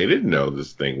Flash, and they didn't know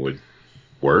this thing would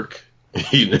work.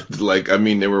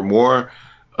 There were more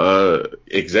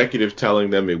executives telling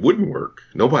them it wouldn't work.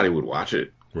 Nobody would watch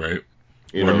it. Right.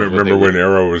 Remember when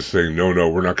Arrow was saying, no,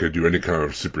 we're not going to do any kind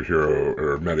of superhero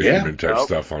or metahuman type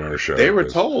stuff on our show. They were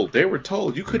told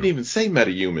you couldn't even say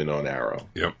metahuman on Arrow.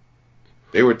 Yep.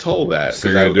 They were told that.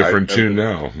 Singing a different tune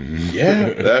now.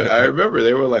 Yeah. I remember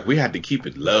they were we had to keep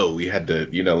it low. We had to,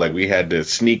 we had to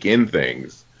sneak in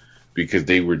things because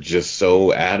they were just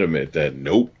so adamant that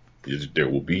nope, there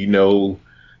will be no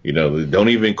You know, don't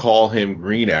even call him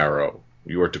Green Arrow.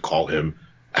 You are to call him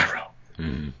Arrow.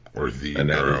 Or the And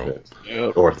that Arrow. is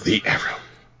it. Or the Arrow.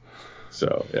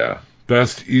 So, yeah.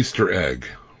 Best Easter egg.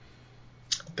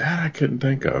 That I couldn't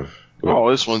think of.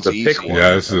 Oh, this one's The easy. pick one.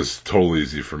 Yeah, this is totally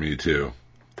easy for me too.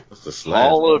 What's the slash?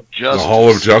 Hall of Justice. The Hall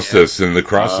of Justice and the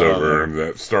crossover and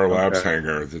that Star Labs okay.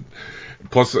 hangar.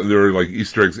 Plus, there were like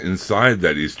Easter eggs inside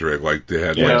that Easter egg. Like they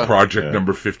had like Project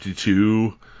Number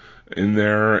 52 in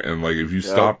there, and like if you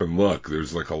stop and look,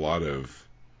 there's like a lot of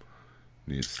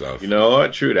neat stuff. You know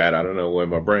what? True that. I don't know where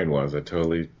my brain was. I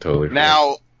totally forgot.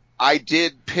 Now, I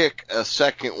did pick a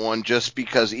second one just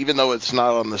because even though it's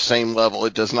not on the same level,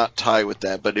 it does not tie with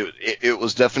that, but it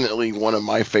was definitely one of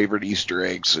my favorite Easter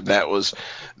eggs, and that was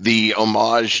the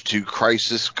homage to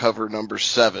Crisis cover number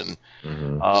 7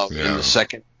 in the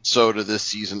second episode of this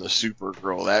season of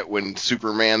Supergirl. That when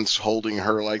Superman's holding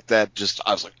her like that,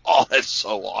 I was like, oh, that's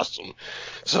so awesome.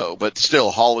 So, but still,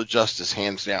 Hall of Justice,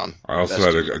 hands down. I also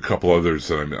had a couple others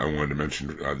that I wanted to mention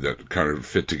that kind of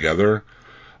fit together.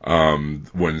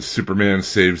 When Superman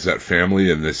saves that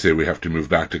family and they say we have to move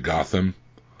back to Gotham.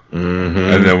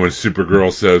 And then when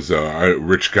Supergirl says,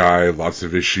 rich guy, lots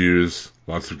of issues,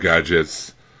 lots of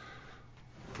gadgets,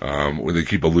 when they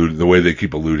keep the way they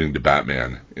keep alluding to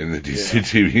Batman in the DC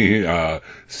TV,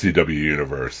 CW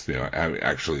universe, you know,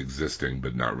 actually existing,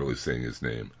 but not really saying his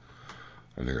name.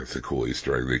 I think that's a cool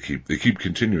Easter egg they keep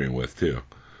continuing with too.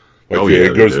 Like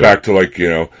it goes back to like, you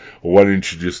know, why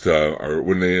didn't you just, or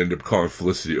when they end up calling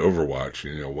Felicity Overwatch,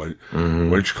 you know, why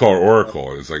didn't you call her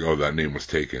Oracle? It's like, oh, that name was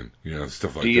taken, you know,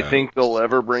 stuff like that. Do you think they'll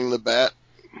ever bring the Bat?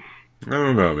 I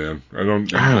don't know, man. I don't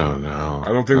know. I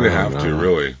don't think they have to,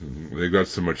 really. They got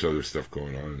so much other stuff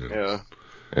going on. Yeah.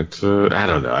 It's, I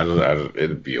don't know.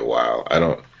 It'd be a while.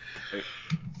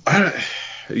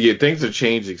 Yeah, things are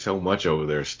changing so much over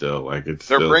there still. Like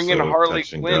they're bringing Harley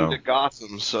Quinn to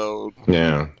Gotham, so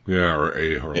yeah, or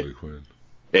a Harley Quinn.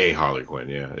 A Harley Quinn,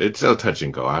 yeah. It's so touch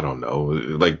and go. I don't know.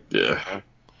 Like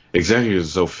executives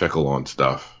are so fickle on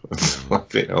stuff. Like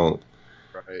they don't.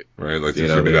 Right. Like there's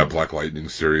gonna be that Black Lightning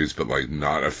series, but like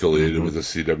not affiliated with the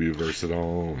CW verse at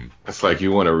all. It's like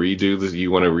you want to redo this.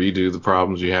 You want to redo the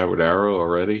problems you have with Arrow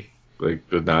already, like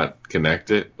but not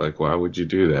connect it. Like why would you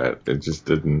do that? It just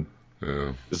didn't.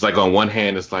 Yeah. It's like on one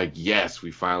hand, it's like, yes,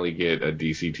 we finally get a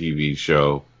DC TV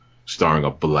show starring a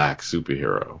black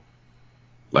superhero.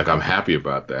 Like, I'm happy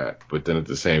about that. But then at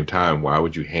the same time, why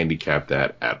would you handicap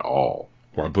that at all?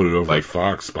 Why put it over like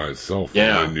Fox by itself?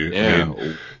 Yeah, you've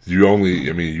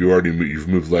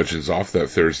moved Legends off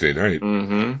that Thursday night.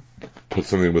 Put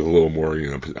something with a little more, you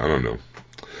know, I don't know.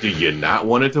 Do you not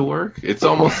want it to work? It's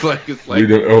almost like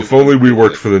if only we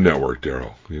worked for the network,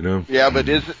 Daryl. You know? Yeah, but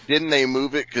didn't they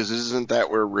move it? Because isn't that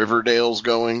where Riverdale's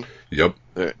going? Yep.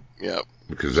 Yep.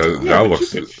 Because that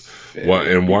looks.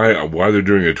 Why they're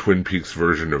doing a Twin Peaks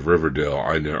version of Riverdale?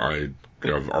 I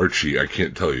of Archie. I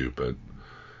can't tell you, but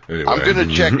anyway. I'm gonna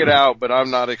check it out, but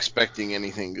I'm not expecting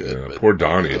anything good. Yeah, poor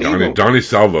Donnie. Donnie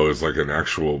Salvo is like an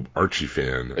actual Archie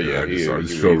fan. Yeah, I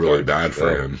just feel really bad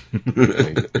for him.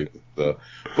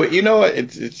 But you know what?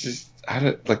 It's just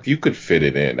you could fit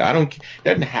it in. It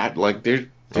doesn't have like there's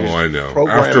I know.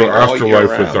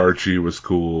 Afterlife with Archie was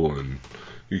cool, and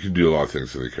you can do a lot of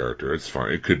things to the character. It's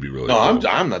fine. It could be really. No, cool.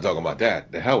 I'm not talking about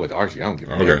that. The hell with Archie. I don't give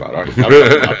a damn about Archie. I'm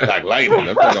talking about Black Lightning.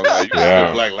 I'm talking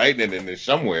about Black Lightning in there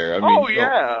somewhere. I mean,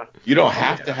 you don't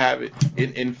have to have it.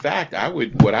 In fact,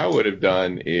 what I would have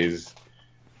done is,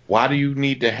 why do you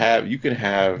need to have? You can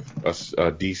have a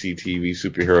DC TV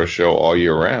superhero show all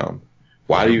year round.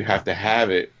 Why do you have to have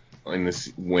it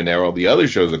when all the other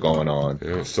shows are going on?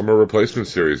 Yeah, summer replacement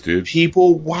series, dude.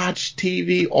 People watch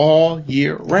TV all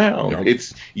year round.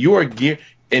 Yep.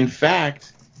 In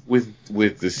fact, with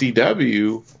the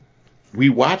CW, we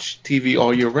watch TV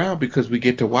all year round because we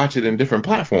get to watch it in different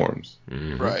platforms.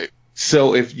 Right.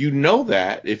 So if you know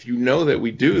that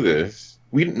we do this,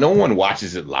 no one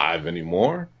watches it live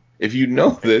anymore. If you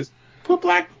know this, put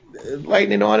Black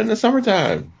Lightning on in the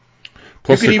summertime.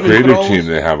 Plus the creative team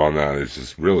they have on that is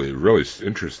just really, really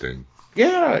interesting.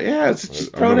 Yeah, it's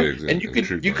just and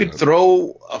you could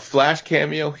throw a Flash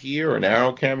cameo here or an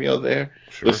Arrow cameo there.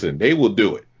 Sure. Listen, they will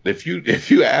do it. If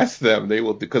you ask them, they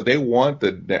will, because they want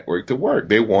the network to work.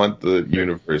 They want the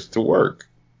universe to work.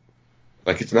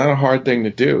 Like, it's not a hard thing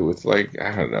to do. It's like,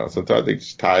 I don't know. Sometimes they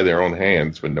just tie their own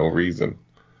hands for no reason.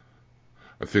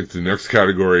 I think the next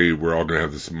category we're all gonna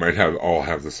have all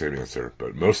have the same answer,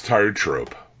 but most tired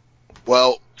trope.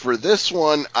 Well, for this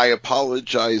one, I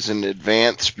apologize in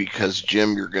advance because,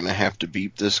 Jim, you're going to have to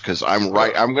beep this because I'm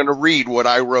right. I'm going to read what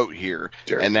I wrote here,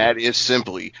 and that is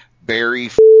simply Barry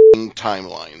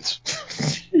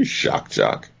timelines. You shock.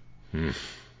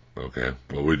 Okay.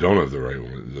 Well, we don't have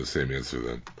the same answer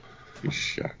then.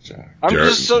 Shut up. I'm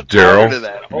just so tired of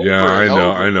that. Yeah, I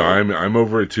know. I'm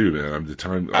over it too, man.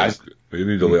 They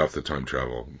need to lay off the time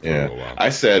travel for a little while. I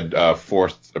said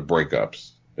forced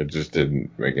breakups. It just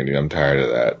didn't make any. I'm tired of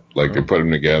that. Like they put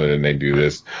them together and they do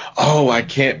this. Oh, I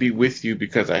can't be with you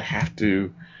because I have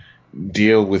to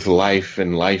deal with life,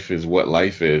 and life is what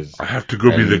life is. I have to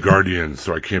go be the guardian,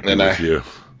 so I can't be with you.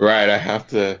 Right. I have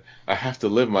to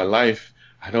live my life.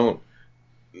 I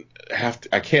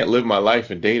can't live my life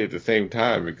and date at the same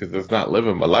time because it's not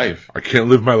living my life. I can't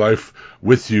live my life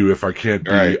with you if I can't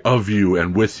be of you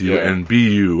and with you and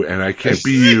be you, and I can't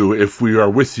be you if we are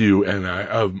with you and I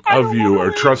of you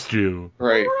or trust you.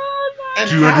 Right. And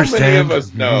do you understand? Many of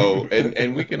us know,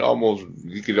 and we could almost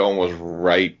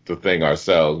write the thing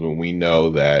ourselves when we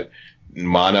know that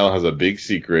Mon-El has a big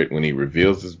secret. When he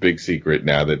reveals this big secret,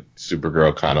 now that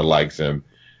Supergirl kind of likes him,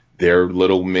 their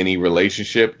little mini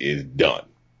relationship is done.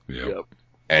 Yep.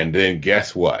 And then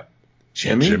guess what?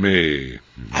 Jimmy?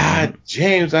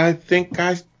 James, I think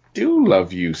I do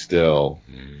love you still.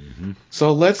 Mm-hmm.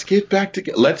 So let's get back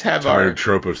together. Let's have our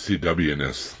trope of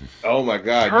CW-ness. Oh my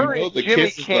God! Her you know the Jimmy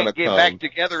kiss is gonna get come. back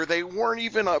together. They weren't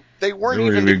even together. They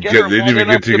didn't even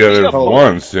get together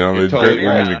once. You know, they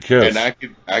didn't even kiss. And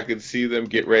I could see them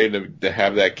get ready to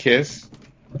have that kiss,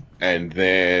 and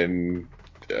then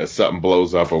something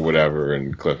blows up or whatever,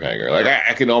 and cliffhanger. Like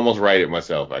I can almost write it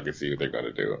myself. I can see what they're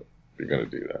gonna do. They're gonna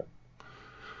do that.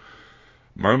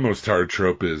 My most tired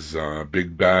trope is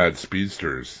big bad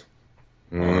speedsters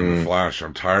on the Flash.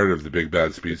 I'm tired of the big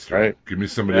bad speedster. Right. Give me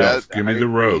somebody else. Give me the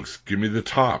Rogues. Give me the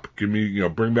Top. Give me,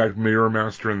 bring back Mirror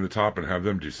Master and the Top and have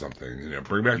them do something.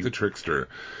 Bring back the Trickster.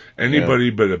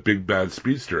 Anybody but a big bad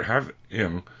speedster. Have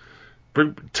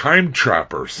bring Time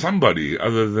Trapper. Somebody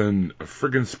other than a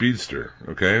friggin' speedster.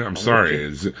 Okay, I'm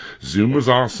sorry. Zoom was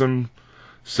awesome.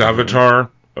 Savitar.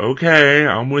 Okay,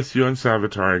 I'm with you on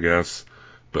Savitar, I guess.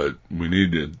 But we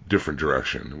need a different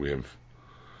direction. We've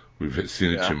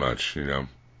seen it too much,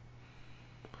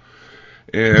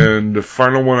 And the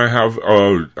final one I have,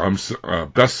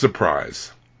 best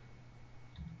surprise.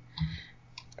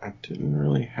 I didn't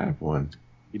really have one.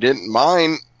 You didn't?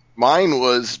 Mine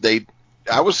was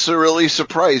I was really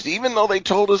surprised, even though they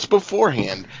told us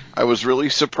beforehand. I was really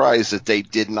surprised that they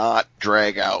did not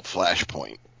drag out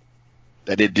Flashpoint.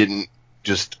 That it didn't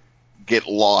just get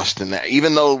lost in that,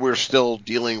 even though we're still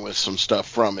dealing with some stuff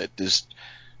from it.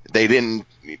 They didn't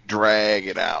drag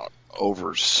it out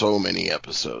over so many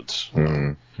episodes.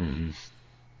 Mm-hmm.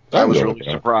 I was really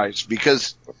surprised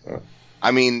because,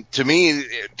 to me,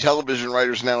 television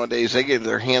writers nowadays, they get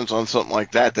their hands on something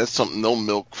like that. That's something they'll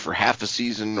milk for half a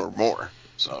season or more.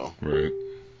 So right.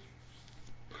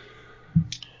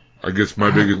 I guess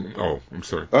my biggest. Oh, I'm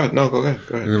sorry. No, go ahead.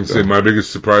 I was going to say my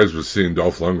biggest surprise was seeing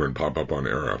Dolph Lundgren pop up on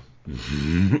Arrow.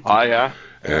 Oh yeah,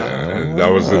 and that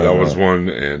was one,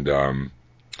 and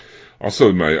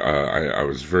also I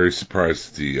was very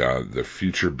surprised the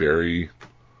future Barry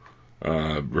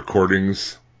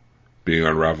recordings being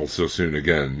unraveled so soon.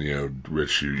 Again,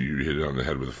 Rich, you hit it on the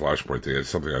head with the Flashpoint thing. It's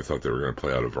something I thought they were going to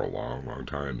play out over a long, long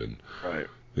time, and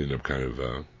they ended up kind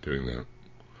of doing that.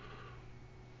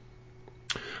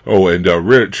 Oh, and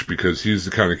Rich, because he's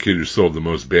the kind of kid who sold the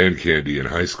most band candy in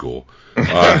high school,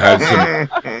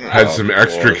 had some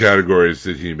extra categories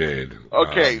that he made.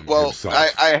 Okay,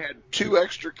 I had two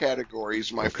extra categories.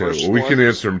 First we can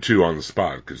answer them too on the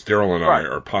spot because Daryl and I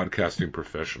are podcasting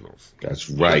professionals. That's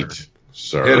right,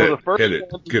 sir. Hit it.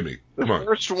 Give me. Come on. The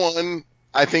first one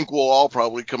I think we'll all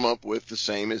probably come up with the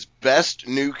same is best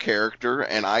new character,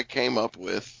 and I came up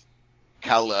with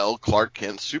Kal-El, Clark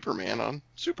Kent, Superman on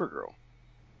Supergirl.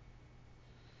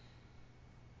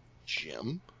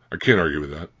 Jim? I can't argue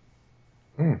with that.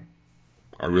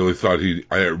 I really thought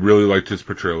I really liked his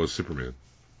portrayal as Superman.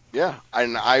 Yeah,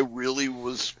 and I really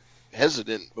was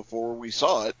hesitant before we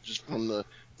saw it, just from the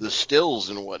stills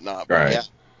and whatnot. But right. Yeah,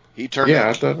 he turned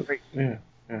out great. Yeah.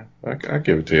 I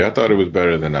give it to you. I thought it was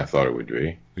better than I thought it would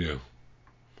be. Yeah.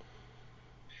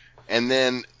 And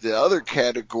then the other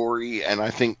category, and I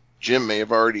think Jim may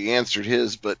have already answered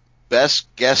his, but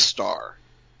best guest star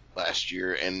last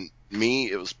year, and me,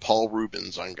 it was Paul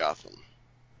Rubens on Gotham.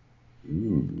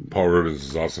 Ooh. Paul Rubens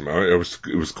is awesome. It was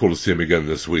cool to see him again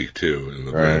this week too in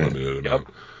the very limited amount.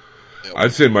 Yep.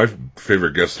 I'd say my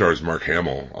favorite guest star is Mark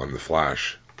Hamill on The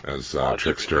Flash as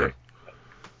Trickster.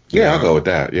 Yeah, I'll go with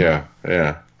that. Yeah.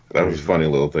 That was a funny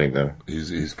little thing though.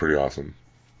 He's pretty awesome.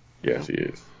 Yes, he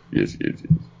is. Yes, he is.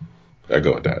 I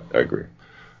go with that. I agree.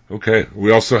 Okay.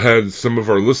 We also had some of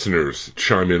our listeners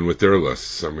chime in with their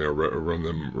lists. I'm going to run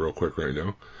them real quick right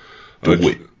now.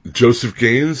 Joseph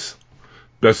Gaines,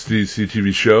 Best DC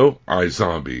TV show,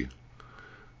 iZombie.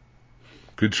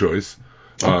 Good choice.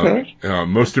 Okay.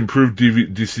 Most improved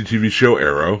DC TV show,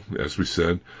 Arrow, as we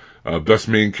said. Best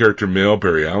main character male,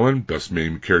 Barry Allen. Best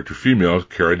main character female,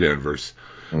 Kara Danvers.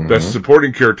 Best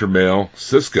supporting character male,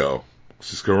 Cisco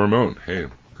Ramon. Hey,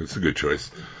 that's a good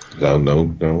choice.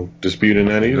 No disputing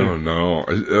that either. No.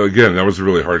 Again, that was a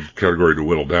really hard category to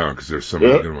whittle down because there's so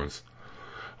many good ones.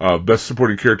 Best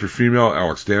supporting character female,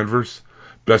 Alex Danvers.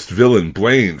 Best villain,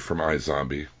 Blaine from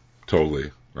iZombie. Totally.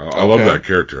 I love that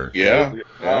character. Yeah.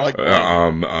 I like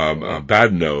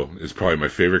Badno is probably my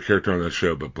favorite character on that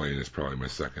show, but Blaine is probably my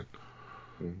second.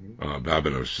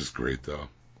 Babino is just great, though.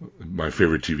 My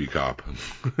favorite TV cop.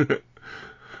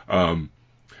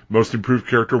 Most improved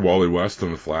character, Wally West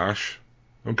on The Flash.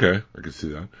 Okay, I can see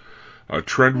that. A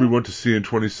trend we want to see in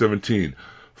 2017.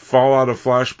 Fallout of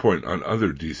Flashpoint on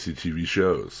other DC TV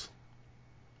shows.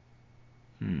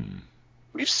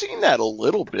 We've seen that a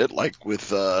little bit, like with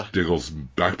Diggle's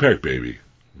Backpack Baby.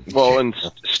 well, and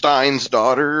Stein's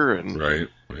daughter, and Right.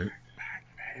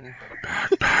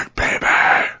 Backpack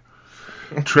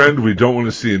Baby. Trend we don't want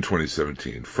to see in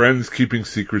 2017. Friends keeping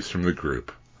secrets from the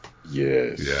group.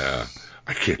 Yes. Yeah.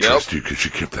 I can't trust you because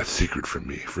you kept that secret from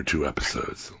me for 2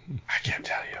 episodes. I can't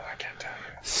tell you.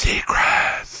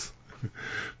 Secrets.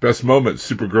 Best moment,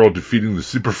 Supergirl defeating the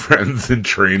Super Friends in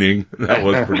training. That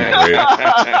was pretty great.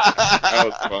 That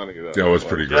was funny, though. That was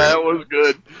pretty great. that was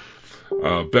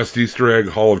good. Best Easter egg,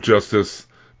 Hall of Justice.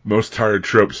 Most tired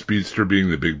trope, Speedster being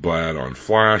the big bad on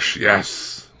Flash.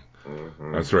 Yes.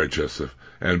 That's right, Joseph.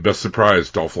 And best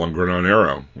surprise, Dolph Lundgren on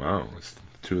Arrow. Wow, that's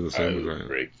 2 of the same design.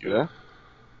 Great. Yeah.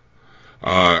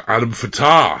 Adam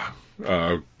Fatah,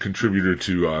 contributor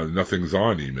to Nothing's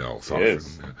On emails.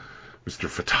 Yes. Often. Mr.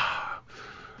 Fatah.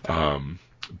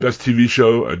 Best TV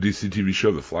show, a DC TV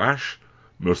show, The Flash.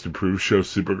 Most improved show,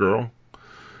 Supergirl.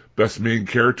 Best main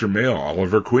character male,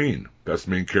 Oliver Queen. Best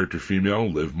main character female,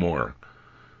 Liv Moore.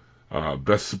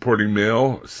 Best supporting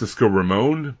male, Cisco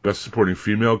Ramon. Best supporting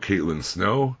female, Caitlin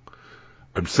Snow.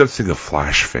 I'm sensing a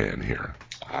Flash fan here.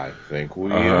 I think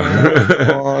we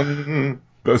are on.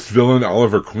 Best villain,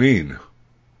 Oliver Queen.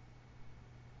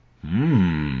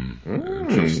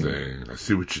 Interesting. I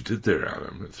see what you did there,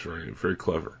 Adam. That's very, very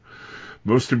clever.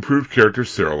 Most improved character,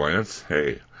 Sarah Lance.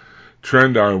 Hey.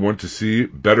 Trend I want to see,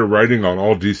 better writing on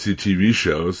all DC TV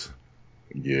shows.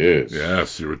 Yes.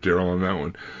 Yes, you're with Daryl on that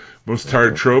one. Most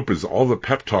tired trope is all the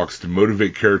pep talks to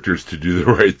motivate characters to do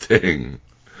the right thing.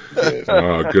 Yes.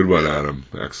 Good one, Adam.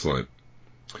 Excellent.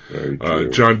 Very true.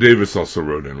 John Davis also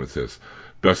wrote in with this.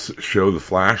 Best show, The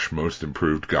Flash. Most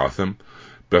improved, Gotham.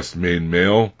 Best main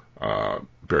male,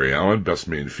 Barry Allen. Best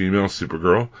main female,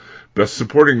 Supergirl. Best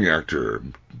supporting actor,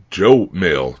 Joe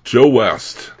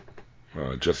West.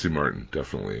 Jesse Martin,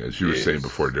 definitely, as you were saying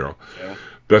before, Daryl. Yeah.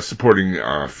 Best supporting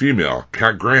female,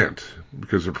 Cat Grant,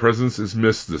 because her presence is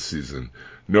missed this season.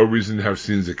 No reason to have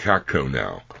scenes at Catco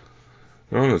now.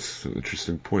 Oh, that's an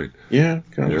interesting point. Yeah,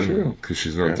 kind of true. Because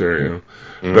she's not there, you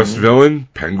know. Best villain,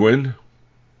 Penguin.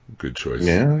 Good choice.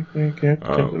 Yeah, I can't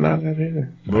deny that either.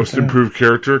 Most improved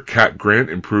character, Cat Grant,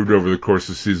 improved over the course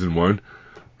of season 1.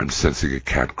 I'm sensing a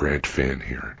Cat Grant fan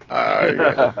here. I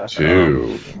got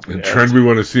two. And trend we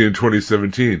want to see in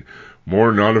 2017,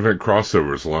 more non-event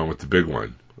crossovers along with the big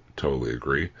one. Totally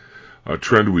agree. A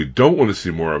trend we don't want to see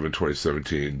more of in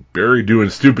 2017, Barry doing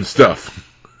stupid stuff.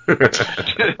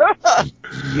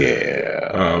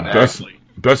 Yeah.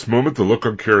 Best moment, the look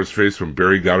on Kara's face when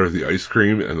Barry got her the ice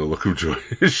cream and the look of joy.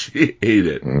 She ate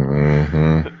it.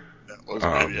 Mm-hmm. That was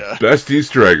good, yeah. Best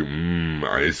Easter egg,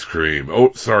 ice cream.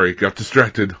 Oh, sorry, got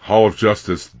distracted. Hall of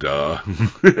Justice, duh.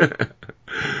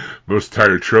 Most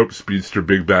tired trope, Speedster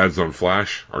big bads on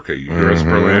Flash. Okay, you hear us,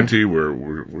 Berlanti?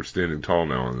 We're standing tall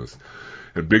now on this.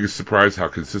 And biggest surprise, how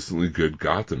consistently good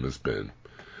Gotham has been.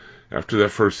 After that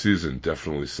first season,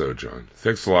 definitely so, John.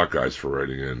 Thanks a lot, guys, for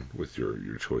writing in with your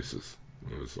choices.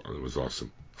 It was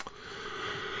awesome.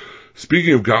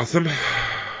 Speaking of Gotham,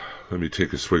 let me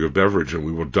take a swig of beverage and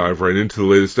we will dive right into the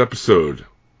latest episode.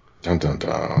 Dun, dun,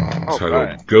 dun.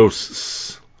 Titled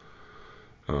Ghosts.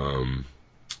 Again,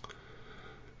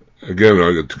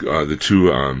 the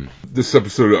two, this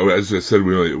episode, as I said,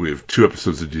 we have 2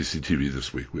 episodes of DC TV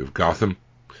this week. We have Gotham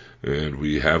and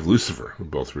we have Lucifer,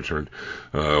 both returned.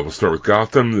 We'll start with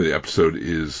Gotham. The episode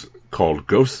is called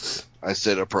Ghosts. I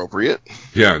said appropriate.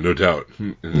 Yeah, no doubt,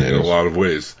 in a lot of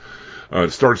ways.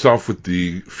 It starts off with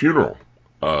the funeral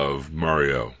of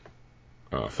Mario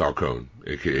Falcone,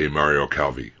 a.k.a. Mario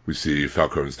Calvi. We see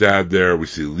Falcone's dad there. We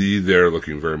see Lee there,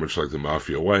 looking very much like the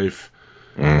mafia wife.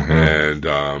 And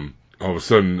all of a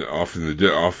sudden, off in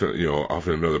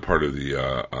another part of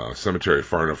the cemetery,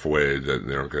 far enough away that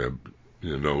they aren't going to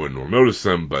no one will notice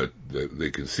them, but they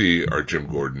can see are Jim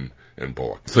Gordon and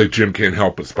Bullock. It's like Jim can't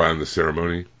help but spy on the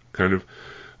ceremony, kind of.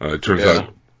 It turns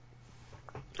out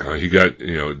he got,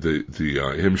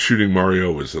 him shooting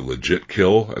Mario was a legit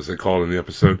kill, as they call it in the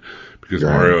episode, because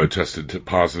Mario had tested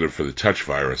positive for the touch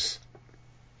virus.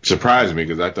 Surprised me,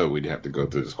 because I thought we'd have to go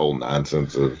through this whole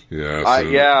nonsense of I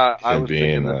was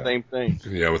thinking the same thing.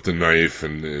 Yeah, with the knife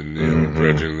and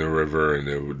dredging the river, and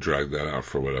they would drag that out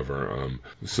for whatever.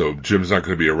 So Jim's not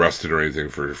going to be arrested or anything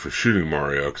for shooting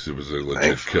Mario, because it was a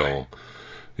legit kill.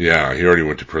 Yeah, he already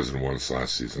went to prison once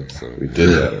last season. So we did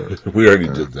that. We already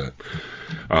did that.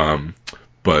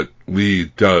 But Lee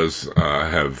does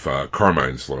have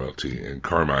Carmine's loyalty, and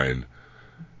Carmine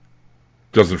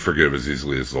doesn't forgive as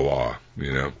easily as the law.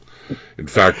 In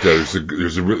fact,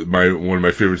 one of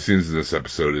my favorite scenes in this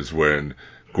episode is when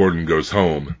Gordon goes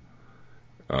home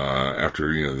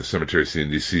after the cemetery scene.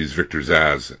 He sees Victor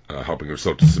Zsasz helping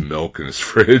himself to some milk in his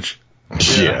fridge.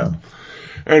 Yeah.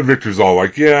 And Victor's all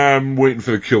like, "Yeah, I'm waiting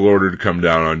for the kill order to come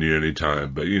down on you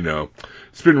anytime, but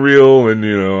it's been real, and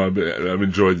I've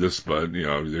enjoyed this, but he's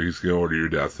going to order your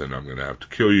death, and I'm going to have to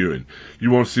kill you, and you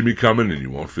won't see me coming, and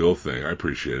you won't feel a thing. I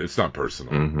appreciate it. It's not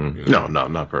personal. Mm-hmm. No,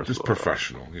 not personal. Just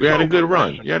professional. We had a good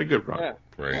run. You had a good run,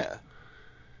 right?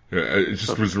 Yeah, it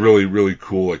just was really, really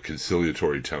cool, like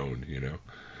conciliatory tone.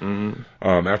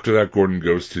 Mm-hmm. After that, Gordon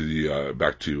goes to the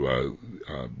back to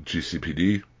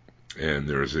GCPD, and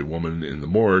there's a woman in the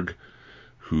morgue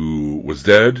who was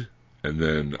dead, and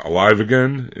then alive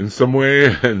again in some way,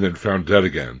 and then found dead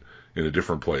again in a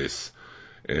different place.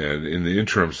 And in the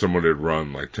interim, someone had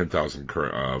run like 10,000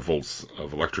 volts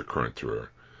of electric current through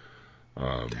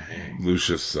her.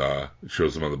 Lucius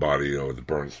shows him on the body, with the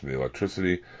burns from the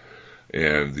electricity.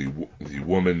 And the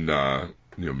woman,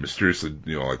 mysteriously,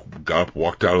 got up,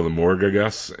 walked out of the morgue, I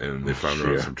guess, and they found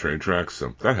her on some train tracks.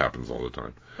 So that happens all the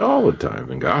time. All the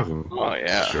time in Gotham. Oh,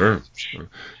 yeah. Sure.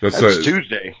 That's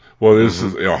Tuesday. Well, this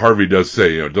is, Harvey does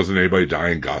say, doesn't anybody die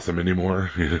in Gotham anymore?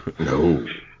 No.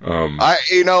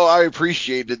 I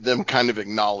appreciated them kind of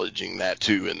acknowledging that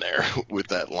too in there with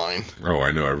that line. Oh,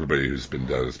 I know everybody who's been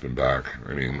dead has been back.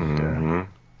 I mean,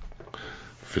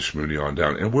 Fish Mooney on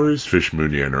down. And where is Fish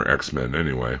Mooney and her X-Men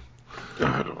anyway?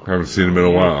 I haven't seen him in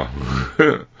a while.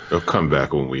 They'll come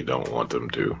back when we don't want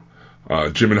them to.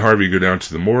 Jim and Harvey go down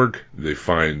to the morgue. They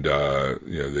find,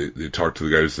 they talk to the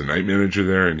guy who's the night manager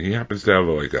there, and he happens to have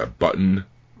a button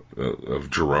of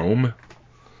Jerome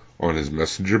on his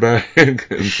messenger bag.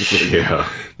 Yeah.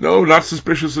 No, not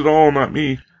suspicious at all, not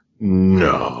me.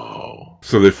 No.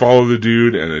 So they follow the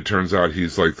dude, and it turns out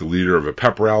he's like the leader of a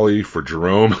pep rally for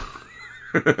Jerome.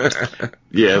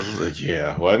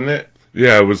 Yeah, wasn't it?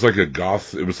 Yeah, it was like a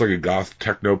goth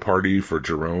techno party for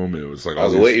Jerome. It was like I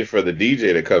was waiting for the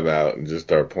DJ to come out and just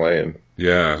start playing.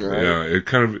 Yeah.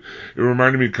 It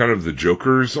reminded me kind of the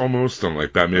Jokers almost on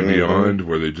like Batman Beyond,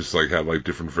 where they just like had like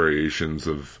different variations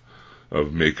of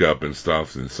makeup and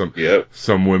stuff, and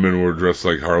some women were dressed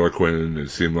like Harlequin, it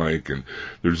seemed like, and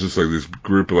there's just like this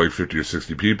group of like 50 or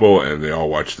 60 people, and they all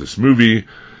watched this movie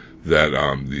that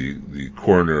the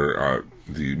coroner,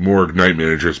 the morgue night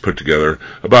manager has put together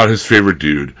about his favorite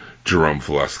dude, Jerome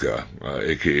Valeska,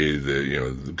 aka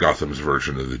the Gotham's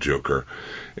version of the Joker,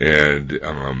 and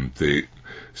they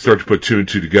start to put two and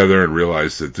two together and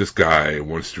realize that this guy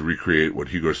wants to recreate what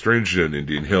Hugo Strange did in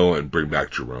Indian Hill and bring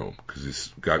back Jerome, because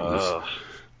he's got this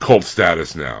cult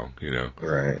status now,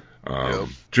 Right.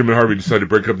 Jim and Harvey decided to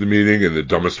break up the meeting in the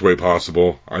dumbest way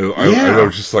possible. I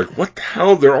was just like, what the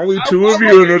hell? There are only two of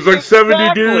you, and there's like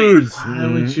 70 dudes.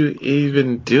 Why would you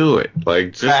even do it?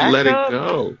 Like, just let it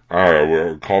go. All right,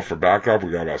 we'll call for backup.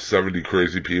 We got about 70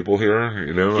 crazy people here.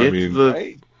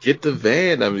 Get the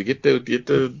van. Get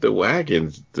the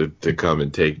wagons to come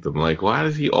and take them. Like, why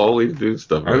does he always do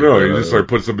stuff like that? I know, he just like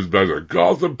puts up his badge like,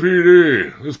 Gotham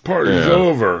PD, this party's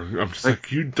over. I'm just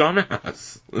like, you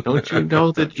dumbass. Don't you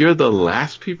know that you're the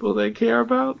last people they care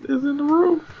about is in the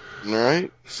room?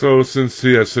 Right. So since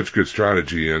he has such good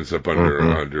strategy, he ends up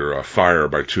under fire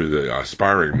by two of the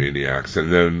aspiring maniacs,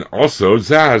 and then also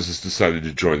Zsasz has decided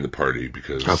to join the party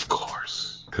because, of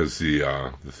course, because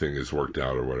the thing is worked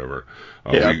out or whatever.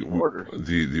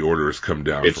 The order has come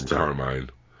down from Carmine.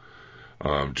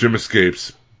 Jim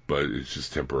escapes, but it's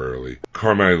just temporarily.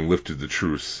 Carmine lifted the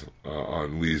truce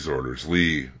on Lee's orders.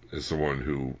 Lee is the one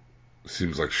who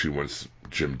seems like she wants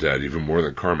Jim dead, even more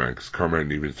than Carmine, because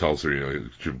Carmine even tells her,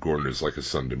 Jim Gordon is like a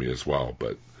son to me as well,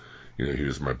 but, he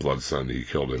was my blood son, he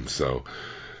killed him, so,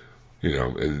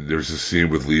 and there's a scene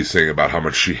with Lee saying about how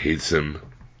much she hates him,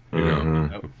 It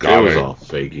was all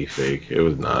fake. It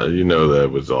was not, that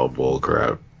was all bull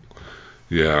crap.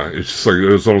 Yeah, it's just like, it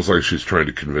was almost like she's trying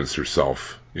to convince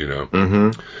herself, you know.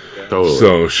 Mm-hmm. Totally.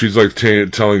 So she's like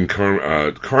telling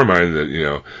Carmine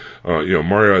that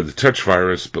Mario had the touch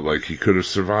virus, but like he could have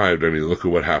survived. I mean, look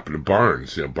at what happened to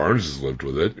Barnes. You know, Barnes has lived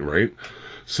with it, right?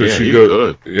 So yeah, she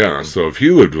goes, yeah. So if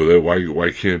he lived with it,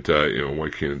 why couldn't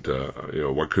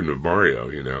have Mario?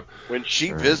 You know, when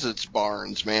she visits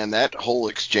Barnes, man, that whole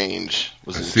exchange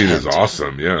was that scene is intense.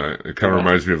 awesome. Yeah, it kind of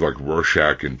reminds me of like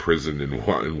Rorschach in prison in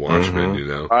Watchmen. You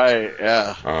know, Right?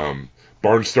 Yeah.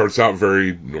 Barnes starts out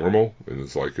very normal, and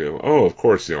it's like, oh, of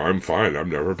course, I'm fine. I'm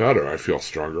never better. I feel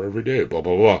stronger every day. Blah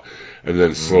blah blah, and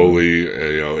then slowly,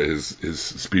 his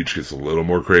speech gets a little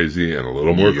more crazy and a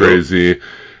little more crazy.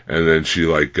 And then she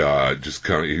all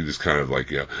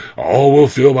will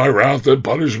feel my wrath and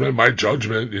punishment, my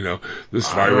judgment.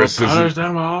 This virus isn't.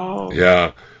 Them all.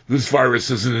 Yeah, this virus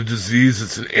isn't a disease;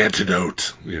 it's an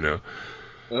antidote.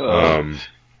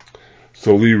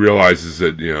 So Lee realizes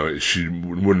that she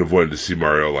wouldn't have wanted to see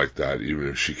Mario like that, even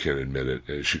if she can't admit it.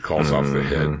 And she calls off the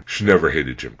head. She never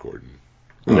hated Jim Gordon,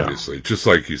 obviously, just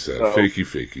like you said,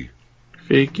 fakey.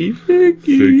 Fakey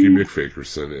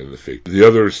McFakerson and the fake. The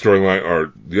other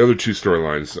two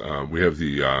storylines. We have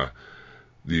the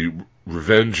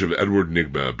Revenge of Edward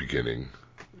Nygma beginning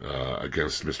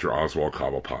against Mr. Oswald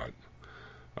Cobblepot.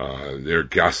 They're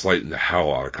gaslighting the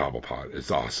hell out of Cobblepot.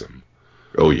 It's awesome.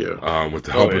 Oh yeah. With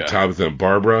the help of Tabitha and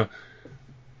Barbara,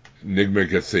 Nygma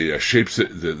gets the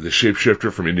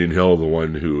shapeshifter from Indian Hill, the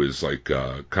one who is like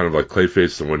kind of like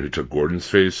Clayface, the one who took Gordon's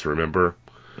face. Remember?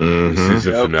 The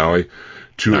season finale.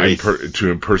 To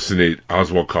impersonate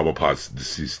Oswald Cobblepot's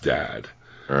deceased dad.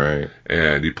 All right.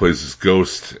 And he plays his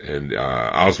ghost, and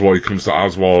he comes to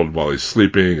Oswald while he's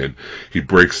sleeping, and he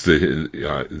breaks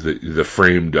the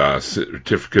framed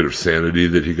certificate of sanity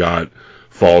that he got,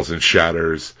 falls and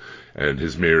shatters, and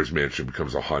his mayor's mansion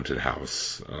becomes a haunted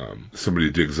house.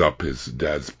 Somebody digs up his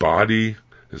dad's body.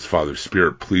 His father's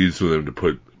spirit pleads with him to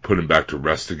put him back to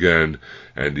rest again,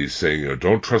 and he's saying,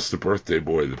 don't trust the birthday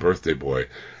boy,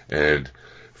 and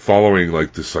following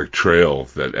like this like trail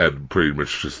that Ed pretty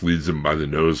much just leads him by the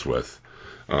nose with.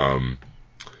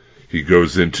 He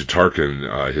goes into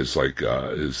Tarkin,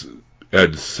 his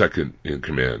Ed's second in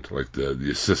command, like the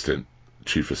assistant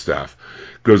chief of staff,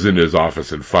 goes into his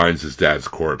office and finds his dad's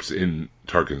corpse in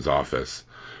Tarkin's office.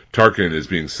 Tarkin is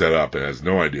being set up and has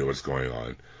no idea what's going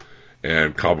on.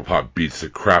 And Cobblepot beats the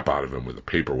crap out of him with a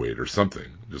paperweight or something.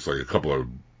 Just like a couple of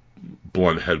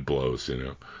blunt head blows,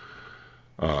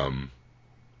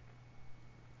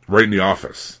 right in the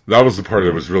office. That was the part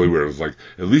that was really weird. It was like,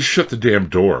 at least shut the damn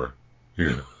door.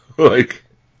 Like,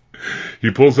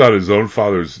 he pulls out his own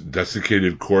father's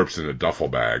desiccated corpse in a duffel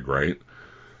bag, right?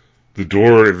 The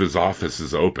door of his office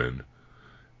is open.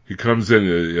 He comes in,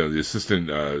 the assistant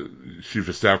chief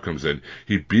of staff comes in.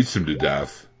 He beats him to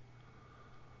death.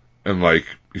 And, like,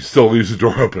 he still leaves the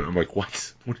door open. I'm like,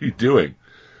 what? What are you doing?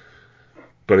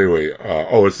 But anyway,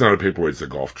 it's not a paperweight, it's a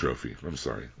golf trophy. I'm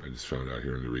sorry. I just found out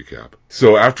here in the recap.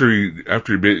 So after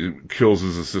he kills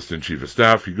his assistant chief of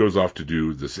staff, he goes off to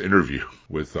do this interview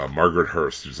with Margaret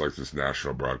Hearst, who's like this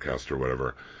national broadcaster or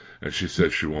whatever. And she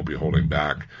says she won't be holding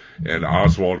back. And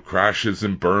Oswald crashes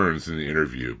and burns in the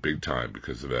interview, big time,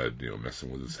 because of Ed,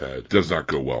 messing with his head. Does not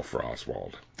go well for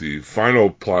Oswald. The final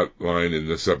plot line in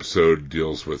this episode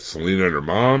deals with Selena and her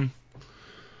mom.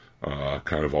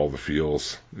 Kind of all the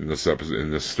feels in this episode, in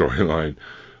this storyline.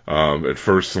 At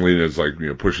first, Selena is like,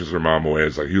 pushes her mom away.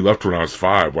 It's like, you left when I was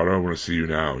 5. Why do I want to see you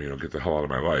now? Get the hell out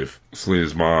of my life.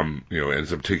 Selena's mom,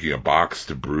 ends up taking a box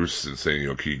to Bruce and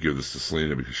saying, can you give this to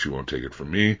Selena because she won't take it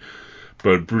from me?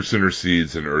 But Bruce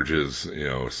intercedes and urges,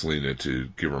 Selena to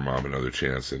give her mom another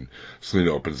chance. And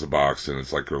Selena opens the box and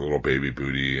it's like her little baby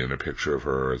booty and a picture of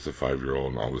her as a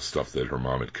 5-year-old and all this stuff that her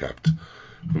mom had kept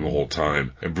from the whole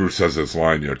time. And Bruce has this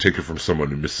line, take it from someone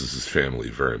who misses his family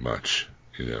very much,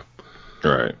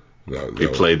 Right. He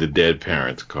played the dead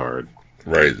parents card.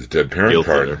 Right, the dead parent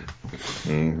card.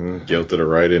 Guilted her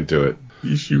right into it. At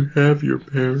least you have your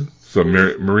parents. So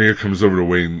Maria comes over to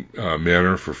Wayne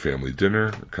Manor for family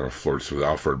dinner. Kind of flirts with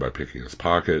Alfred by picking his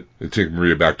pocket. They take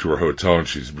Maria back to her hotel, and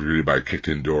she's greeted by a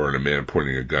kicked-in door and a man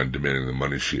pointing a gun demanding the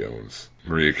money she owns.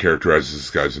 Maria characterizes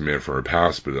this guy as a man from her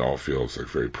past, but it all feels like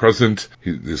very present.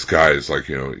 This guy is like,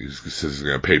 he says he's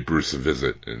going to pay Bruce a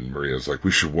visit, and Maria's like, we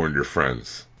should warn your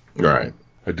friends. Right.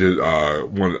 I did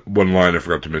one line I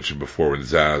forgot to mention before when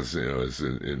Zaz, is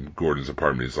in Gordon's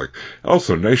apartment. He's like,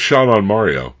 also, nice shot on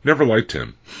Mario. Never liked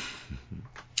him.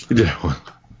 Yeah.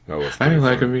 I didn't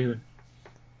like him either.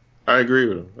 I agree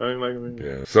with him. I didn't like him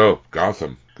either. Yeah. So,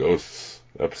 Gotham, Ghosts,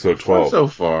 episode 12. So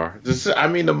far.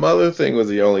 The mother thing was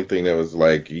the only thing that was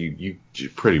like, you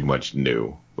pretty much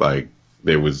knew. Like,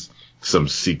 there was some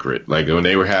secret. Like when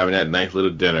they were having that nice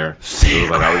little dinner, it was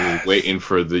like I was just waiting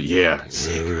for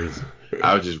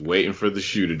I was just waiting for the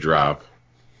shoe to drop.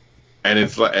 And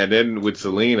it's like, and then with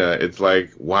Selena, it's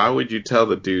like, why would you tell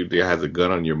the dude that has a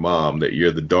gun on your mom that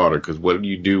you're the daughter? Because what do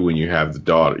you do when you have the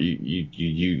daughter?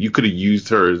 You could have used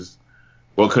her as,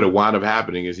 what could have wound up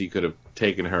happening is he could have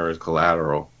taken her as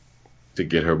collateral to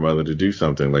get her mother to do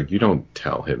something. Like, you don't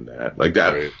tell him that. Like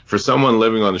that, right. For someone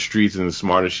living on the streets and as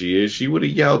smart as she is, she would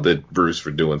have yelled at Bruce for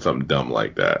doing something dumb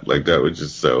like that. Like, that was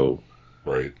just so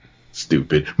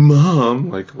stupid.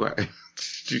 Mom, like, why?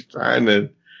 She's trying to,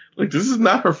 like, this is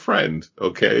not her friend,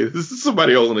 okay? This is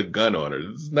somebody holding a gun on her.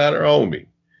 This is not her homie.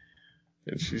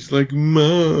 And she's like,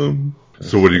 Mom.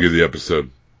 So what do you give the episode?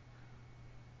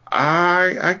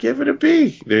 I give it a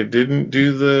B. They didn't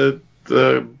do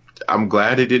the I'm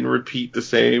glad they didn't repeat the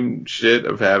same shit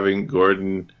of having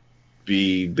Gordon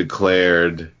be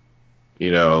declared,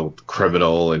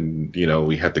 criminal, and,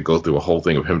 we had to go through a whole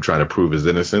thing of him trying to prove his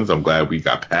innocence. I'm glad we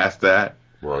got past that.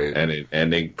 Right.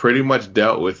 And they pretty much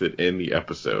dealt with it in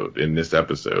this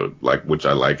episode, like, which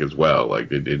I like as well. Like,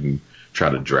 they didn't try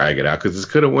to drag it out, because this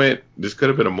could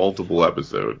have been a multiple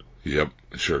episode. Yep,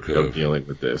 sure could have. Dealing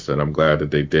with this, and I'm glad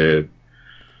that they did.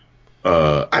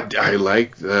 I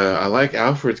like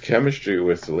Alfred's chemistry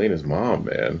with Selena's mom,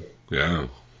 man. Yeah,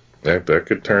 that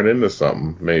could turn into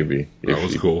something, maybe. That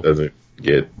was cool. Doesn't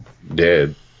get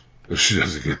dead. If she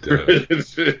doesn't get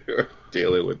dead.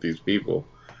 Dealing with these people.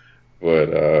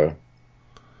 But,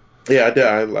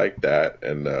 I like that.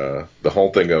 And, the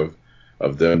whole thing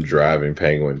of them driving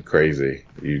Penguin crazy,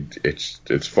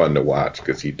 it's fun to watch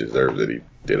because he deserves it. He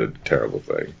did a terrible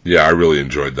thing. Yeah, I really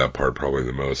enjoyed that part probably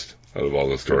the most out of all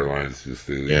the storylines. Just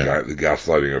the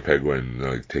gaslighting of Penguin,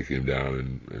 like, taking him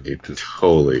down. And it just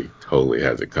totally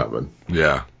has it coming.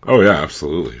 Yeah. Oh, yeah,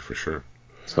 absolutely, for sure.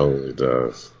 Totally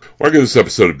does. Well, I give this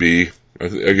episode a B.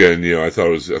 Again, I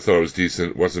thought it was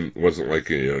decent. Wasn't like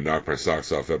a knock my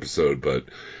socks off episode, but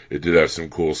it did have some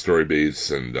cool story beats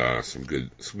and some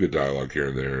good dialogue here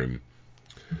and there. And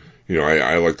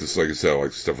I like this. Like I said, I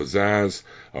like the stuff with Zaz.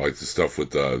 I like the stuff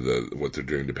with what they're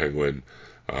doing to Penguin.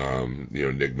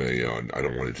 Nigma. I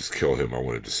don't want to just kill him. I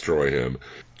want to destroy him.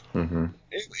 Mm-hmm.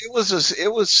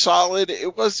 It was solid.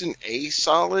 It wasn't a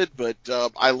solid, but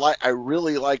I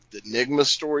really liked the Nigma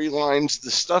storylines. The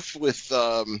stuff with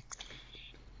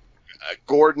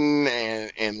Gordon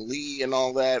and Lee and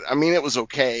all that. I mean, it was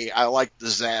okay. I liked the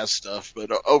Zaz stuff,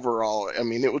 but overall, I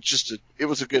mean, it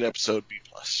was a good episode, B+.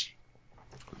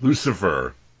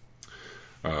 Lucifer,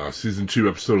 season 2,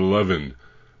 episode 11,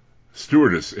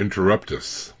 Stewardess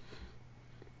Interruptus.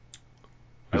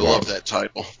 I love that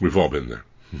title. We've all been there.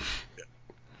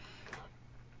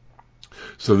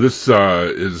 So this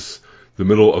is the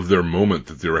middle of their moment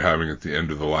that they were having at the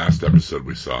end of the last episode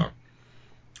we saw.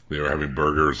 They were having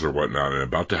burgers or whatnot and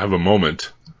about to have a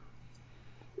moment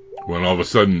when all of a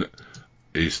sudden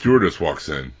a stewardess walks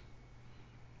in.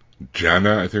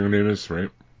 Jana, I think her name is, right?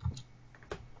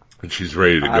 And she's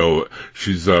ready to go.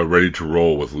 She's ready to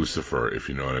roll with Lucifer, if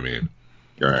you know what I mean.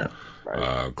 Right.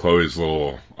 Chloe's a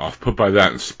little off put by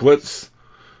that and splits.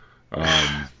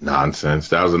 Nonsense.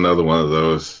 That was another one of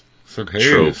those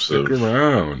tropes. Stick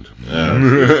around.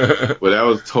 Yeah, but that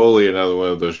was totally another one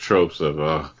of those tropes of,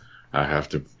 I have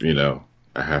to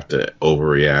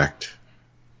overreact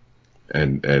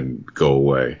and go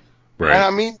away. Right. And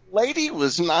I mean, lady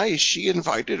was nice. She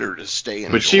invited her to stay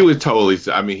in. But she was totally,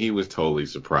 he was totally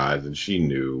surprised, and she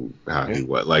knew how he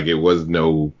was. Like, it wasn't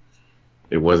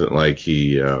like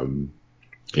he,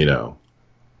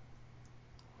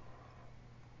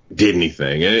 did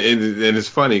anything. And it's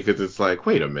funny because it's like,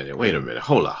 wait a minute,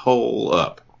 hold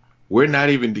up. We're not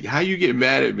even, how you get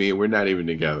mad at me and we're not even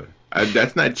together?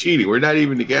 That's not cheating. We're not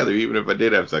even together, even if I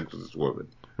did have sex with this woman.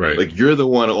 Right. Like, you're the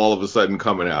one all of a sudden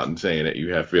coming out and saying that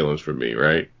you have feelings for me,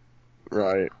 right?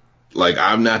 Right. Like,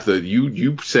 I'm not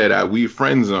you said we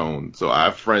friend zoned, so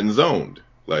I friend zoned.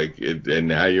 Like, and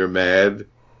now you're mad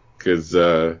because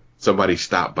somebody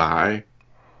stopped by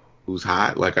who's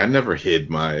hot. Like, I never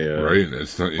hid my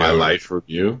It's not, my life from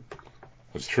you.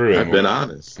 That's true. I've been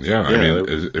honest. Yeah, I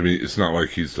mean, it's not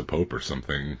like he's the Pope or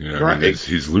something. Right. I mean,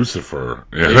 he's Lucifer.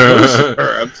 Yeah. He's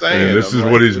Lucifer, I'm saying. And this is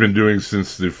what he's been doing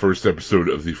since the first episode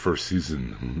of the first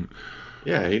season.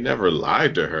 Yeah, he never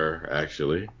lied to her,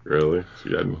 actually, really.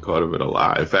 She hadn't caught him in a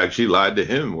lie. In fact, she lied to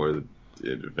him more,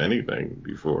 if anything,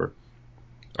 before.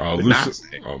 I'm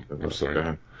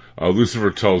sorry.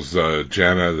 Lucifer tells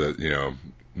Jana that,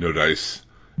 no dice,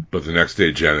 but the next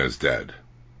day Jana is dead.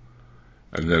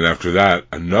 And then after that,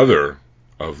 another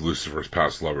of Lucifer's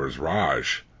past lovers,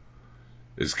 Raj,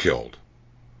 is killed.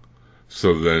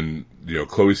 So then,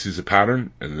 Chloe sees a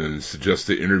pattern and then suggests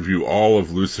they interview all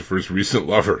of Lucifer's recent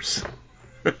lovers.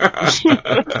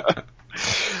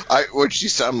 What she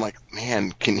said, I'm like,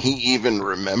 man, can he even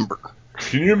remember?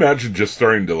 Can you imagine just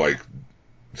starting to,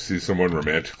 see someone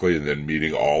romantically and then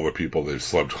meeting all the people they've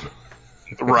slept with?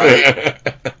 Right.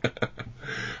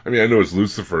 I mean, I know it's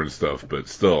Lucifer and stuff, but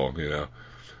still,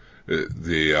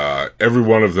 every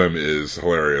one of them is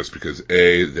hilarious because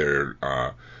they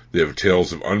have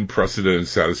tales of unprecedented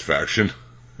satisfaction,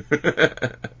 and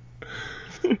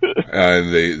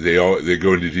they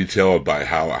go into detail about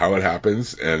how it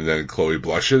happens, and then Chloe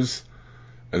blushes,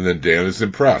 and then Dan is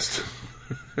impressed.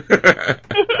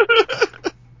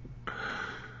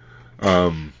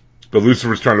 But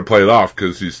Lucifer's trying to play it off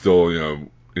because he's still,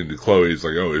 into Chloe. He's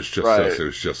like, oh, it's just sex. It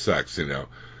was just sex,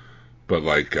 But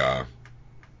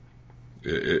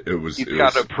it was. He's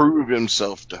got to prove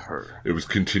himself to her. It was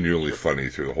continually funny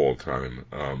through the whole time.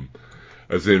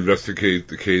 As they investigate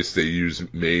the case, they use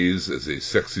Maze as a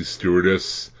sexy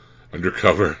stewardess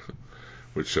undercover,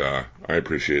 which I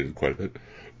appreciated quite a bit,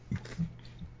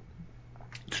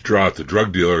 to draw out the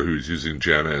drug dealer who's using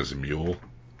Jana as a mule.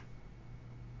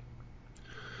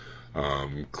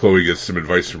 Chloe gets some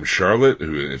advice from Charlotte,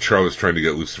 and Charlotte's trying to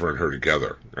get Lucifer and her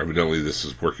together. Evidently, this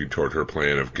is working toward her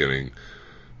plan of getting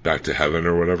back to heaven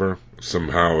or whatever.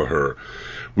 Somehow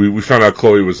we found out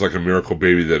Chloe was like a miracle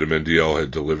baby that Amendiel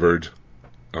had delivered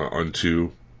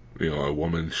unto, a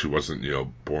woman. She wasn't,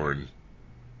 born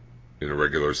in a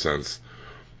regular sense.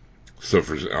 So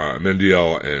for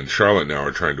Amendiel and Charlotte now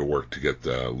are trying to work to get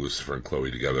Lucifer and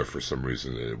Chloe together for some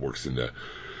reason. And it works into...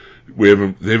 They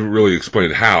haven't really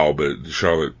explained how, but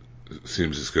Charlotte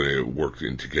seems it's going to work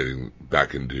into getting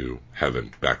back into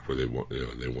heaven, back where they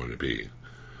want to be.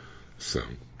 So,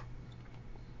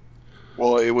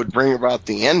 well, it would bring about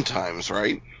the end times,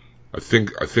 right? I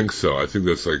think so. I think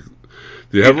that's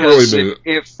they haven't really been.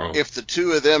 If the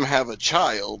two of them have a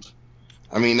child,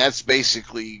 I mean that's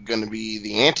basically going to be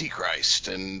the Antichrist,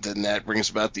 and then that brings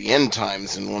about the end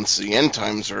times. And once the end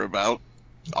times are about,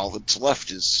 all that's left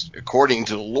is, according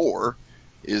to the lore,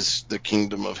 is the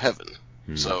kingdom of heaven.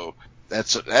 So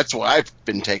that's what I've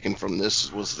been taken from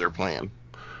this was their plan.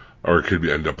 Or it could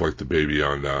end up like the baby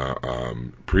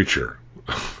on Preacher,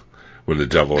 when the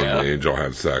devil and the angel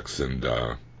had sex, and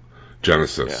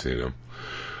Genesis. We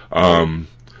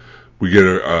get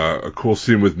a cool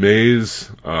scene with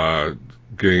Maze trying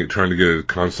to get a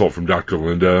consult from Dr.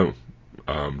 Linda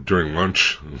during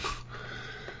lunch.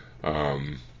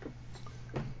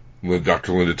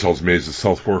 Dr. Linda tells Maze that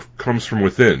self-worth comes from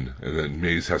within, and then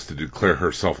Maze has to declare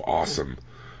herself awesome.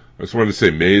 I just wanted to say,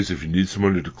 Maze, if you need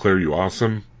someone to declare you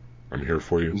awesome, I'm here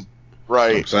for you.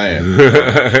 Right. I'm saying.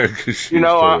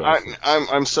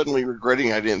 I'm suddenly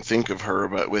regretting I didn't think of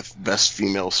her with best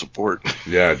female support.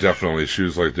 Yeah, definitely. She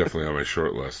was definitely on my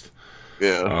short list.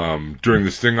 Yeah. During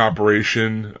the sting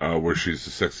operation, where she's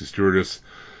the sexy stewardess,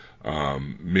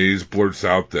 Maze blurts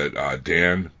out that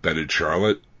Dan bedded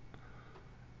Charlotte.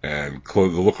 And the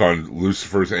look on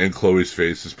Lucifer's and Chloe's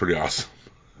face is pretty awesome.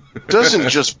 Doesn't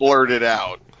just blurt it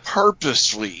out.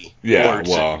 Purposely blurts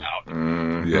it out.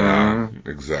 Mm-hmm. Yeah,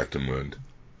 exactamundo.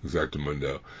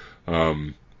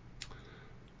 And,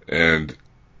 and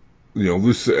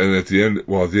at the end,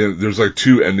 there's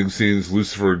two ending scenes.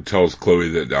 Lucifer tells Chloe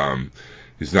that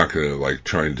he's not going to,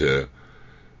 trying to,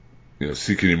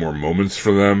 seek any more moments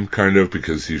for them, kind of,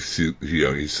 because he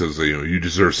says, you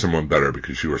deserve someone better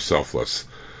because you are selfless.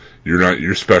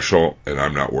 You're special, and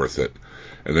I'm not worth it.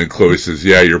 And then Chloe says,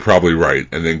 yeah, you're probably right,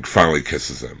 and then finally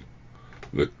kisses him.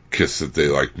 The kiss that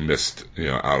they, missed,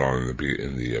 out on in the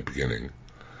beginning.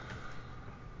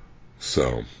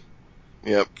 So.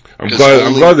 Yep. I'm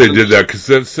glad they did that, because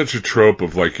that's such a trope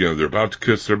of, they're about to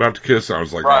kiss. I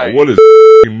was like, right.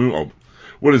 Oh,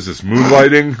 what is this,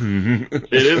 moonlighting?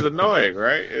 It is annoying,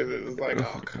 right? It's like,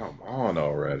 oh, come on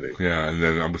already. Yeah, and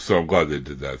then I'm glad they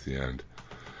did that at the end.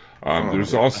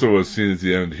 There's also a scene at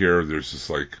the end here. There's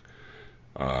this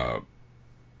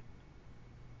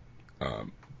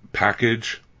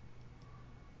package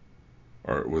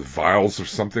or with vials of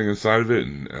something inside of it,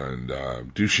 and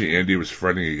douchey Andy was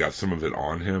fretting he got some of it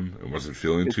on him and wasn't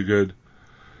feeling too good.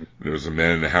 And there was a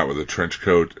man in a hat with a trench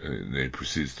coat, and he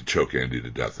proceeds to choke Andy to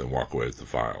death and walk away with the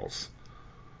vials.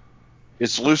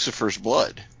 It's Lucifer's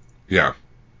blood. Yeah.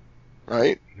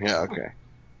 Right? Yeah. Okay.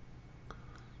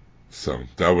 So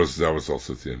that was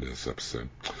also at the end of this episode.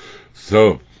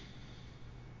 So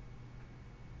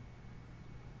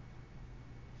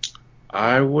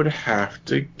I would have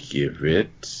to give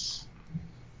it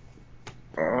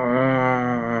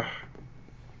I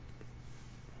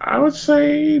would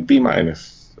say B-. A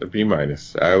B-.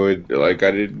 I would I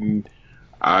didn't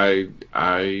I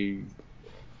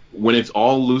when it's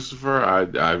all Lucifer,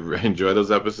 I enjoy those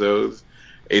episodes.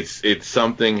 It's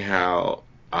something how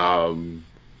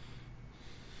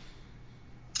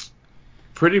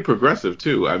pretty progressive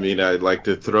too. I mean, I like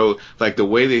to throw like the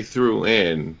way they threw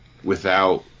in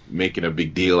without making a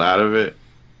big deal out of it,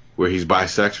 where he's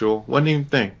bisexual. Wasn't even a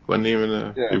thing. Wasn't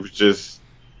even It was just.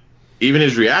 Even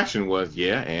his reaction was,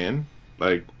 yeah, and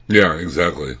like. Yeah,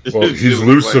 exactly. Well, he's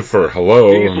Lucifer. Like,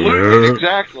 hello.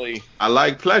 Exactly. I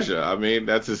like pleasure. I mean,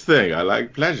 that's his thing. I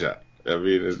like pleasure. I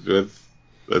mean,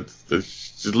 it's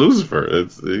just Lucifer.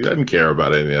 He doesn't care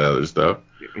about any of that other stuff.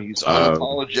 He's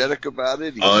unapologetic about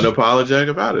it. Unapologetic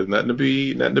about it. Nothing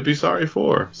to be sorry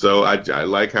for. So I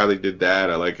like how they did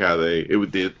that. I like how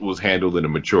it was handled in a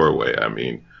mature way. I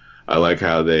mean, I like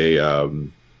how they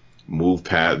move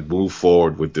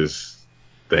forward with this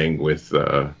thing with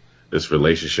this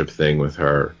relationship thing with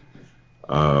her.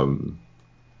 And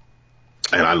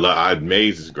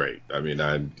Maze is great. I mean,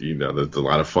 there's a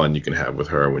lot of fun you can have with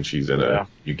her when she's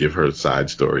you give her a side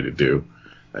story to do.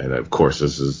 And of course,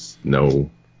 this is no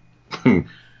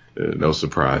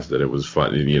surprise that it was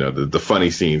fun. The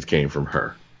funny scenes came from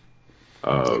her.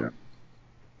 And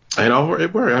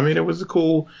it worked. I mean, it was a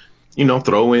cool,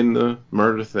 throw in the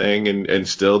murder thing and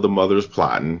still the mother's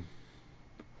plotting.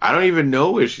 I don't even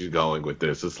know where she's going with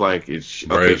this. It's like,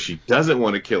 she doesn't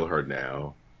want to kill her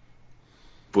now,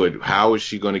 but how is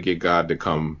she going to get God to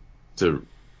come to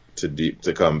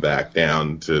come back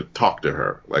down to talk to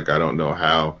her? Like, I don't know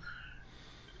how.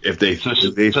 If they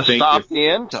stop the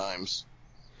end times.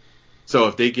 So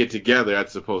if they get together,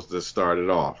 that's supposed to start it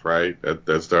off, right?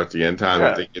 That starts the end time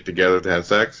if they get together to have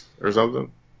sex or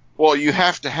something. Well, you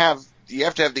have to have the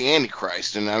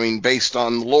Antichrist, and I mean, based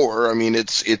on lore, I mean,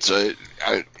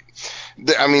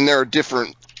 there are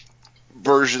different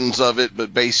versions of it,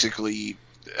 but basically,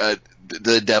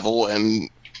 the devil and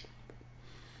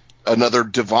another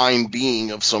divine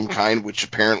being of some kind, which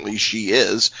apparently she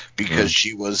is, because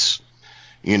she was,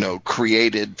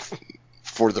 created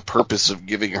for the purpose of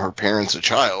giving her parents a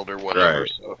child or whatever.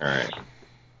 Right. So right.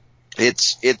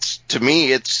 It's to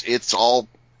me, it's all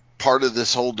part of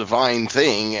this whole divine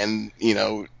thing, and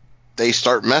they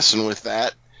start messing with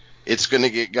that, it's going to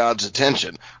get God's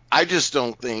attention. I just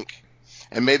don't think,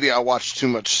 and maybe I watch too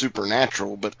much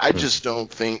Supernatural, but I just don't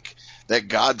think that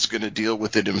God's going to deal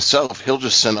with it himself. He'll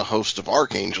just send a host of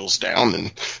archangels down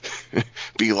and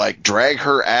be like, drag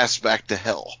her ass back to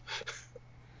hell.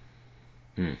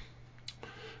 It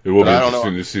will be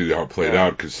interesting to see how it played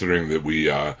out, considering that we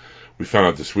found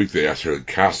out this week they asked her to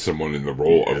cast someone in the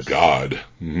role of God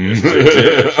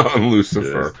on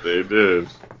Lucifer. Yes, they did.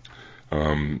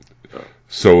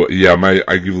 So yeah,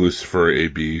 I give Lucifer a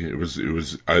B. It was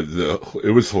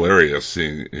hilarious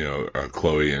seeing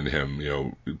Chloe and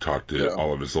him talk to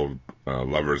all of his old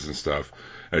lovers and stuff.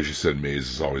 As you said, Maze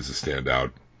is always a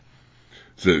standout.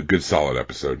 It's a good, solid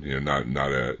episode. Not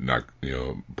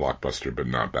blockbuster, but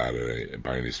not bad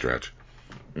by any stretch.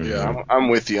 Yeah, I'm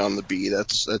with you on the B.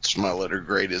 That's my letter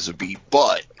grade as a B.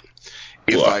 But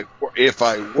if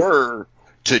I were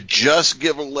to just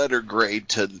give a letter grade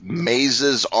to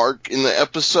Maze's arc in the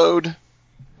episode,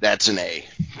 that's an A,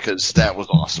 because that was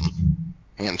awesome,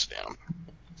 hands down.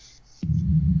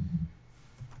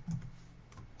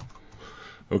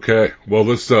 Okay, well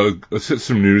let's hit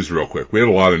some news real quick. We had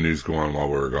a lot of news going on while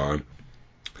we were gone.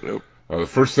 Yep. The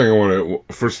first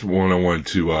one I wanted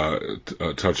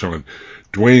to touch on,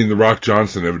 Dwayne "The Rock"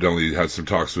 Johnson evidently had some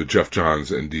talks with Jeff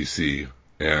Johns and DC,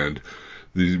 and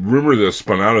the rumor that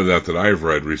spun out of that I've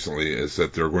read recently is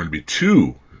that there are going to be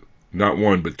two, not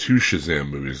one, but two Shazam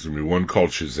movies. There's going to be one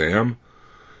called Shazam,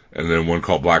 and then one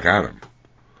called Black Adam,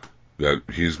 that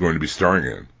he's going to be starring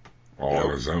in, all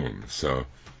on his own. So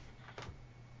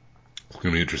it's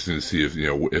going to be interesting to see if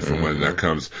and when that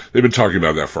comes. They've been talking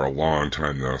about that for a long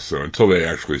time, though, so until they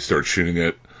actually start shooting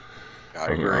it,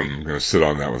 I'm going to sit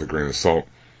on that with a grain of salt.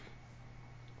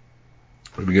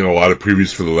 We've been getting a lot of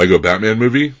previews for the Lego Batman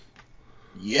movie.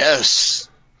 Yes.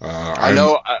 I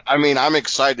know. I mean, I'm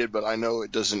excited, but I know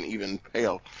it doesn't even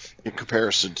pale in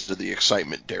comparison to the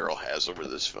excitement Daryl has over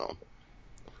this film.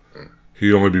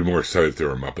 He'd only be more excited if there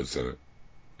were Muppets in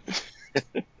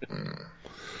it.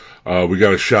 We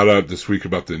got a shout out this week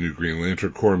about the new Green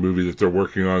Lantern Corps movie that they're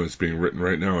working on. It's being written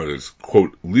right now. It is,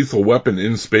 quote, "Lethal Weapon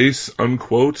in Space,"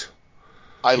 unquote.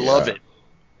 I love it.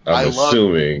 I'm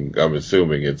assuming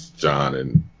it's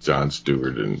John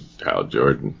Stewart and Hal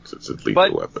Jordan, since it's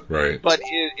Lethal Weapon. Right. But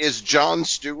is John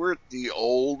Stewart the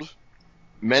old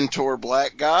mentor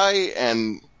black guy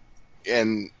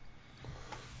and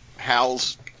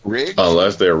Hal's Riggs?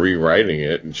 Unless they're rewriting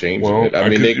it and changing it. I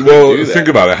mean, they could well, do that. think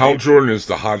about it. Hal Jordan is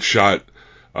the hotshot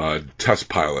test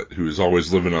pilot who is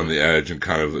always living on the edge and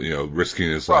kind of,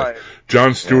 risking his Right. life.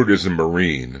 John Stewart is a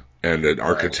Marine and an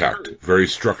architect, very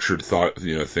structured thought,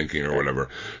 thinking or whatever.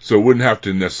 So it wouldn't have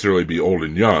to necessarily be old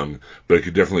and young, but it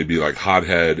could definitely be like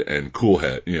hothead and cool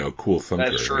head, cool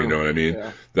thunker. That's true. You know what I mean?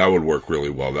 Yeah. That would work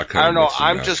really well. That I kind don't know. of mix and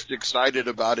I'm match. just excited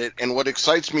about it. And what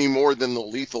excites me more than the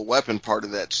lethal weapon part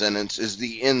of that sentence is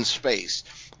the in space,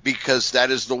 because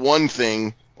that is the one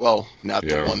thing. Well, not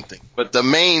the one thing, but the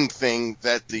main thing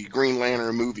that the Green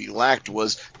Lantern movie lacked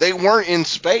was they weren't in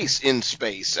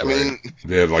space. I mean,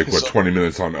 they had 20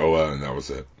 minutes on Oa, and that was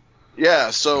it.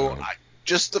 yeah. So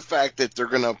just the fact that they're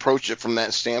going to approach it from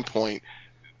that standpoint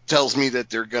tells me that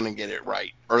they're going to get it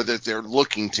right, or that they're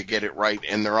looking to get it right,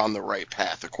 and they're on the right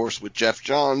path. Of course, with Jeff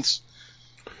Johns.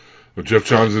 Well, Jeff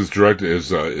Johns is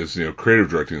creative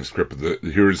directing the script. But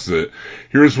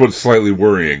here's what's slightly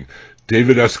worrying.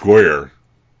 David S. Goyer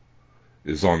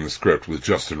is on the script with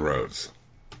Justin Rhodes.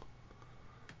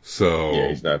 So Yeah,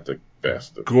 he's not the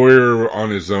best. Goyer on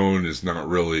his own is not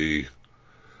really.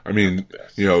 I mean,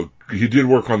 he did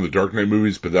work on the Dark Knight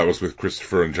movies, but that was with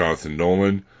Christopher and Jonathan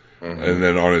Nolan. Mm-hmm. And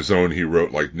then on his own, he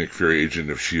wrote Nick Fury, Agent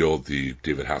of S.H.I.E.L.D., the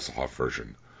David Hasselhoff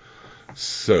version.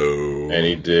 So. And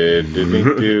he didn't he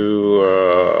do?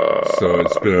 So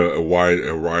it's been a wide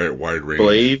range.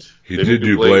 Blade. He did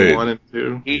do Blade 1 and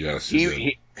 2. Yes, he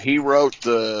did. He wrote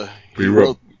the. He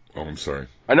wrote. Oh, I'm sorry.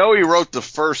 I know he wrote the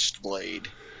first Blade.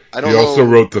 I don't He know. also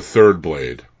wrote the third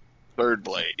Blade. Third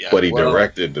Blade, yeah. But he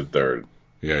directed the third.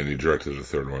 Yeah, and he directed the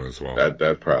third one as well.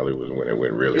 That probably was when it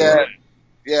went really well.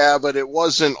 Yeah, but it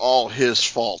wasn't all his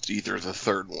fault either, the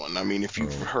third one. I mean, if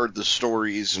you've heard the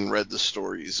stories and read the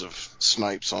stories of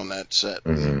Snipes on that set.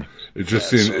 Mm-hmm. It just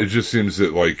seems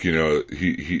that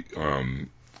he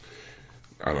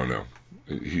I don't know.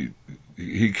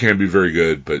 He can be very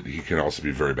good, but he can also be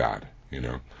very bad,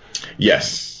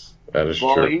 Yes, that is true.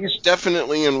 Well, he's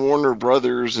definitely in Warner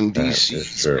Brothers and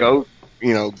DC's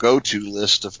go-to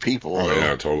list of people. Oh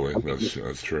yeah, totally.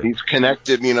 That's true. He's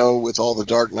connected, with all the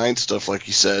Dark Knight stuff, like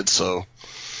you said. So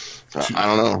I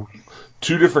don't know.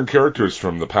 Two different characters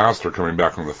from the past are coming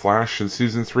back on The Flash in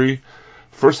season 3.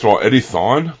 First of all, Eddie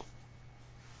Thawne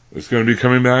is going to be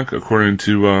coming back, according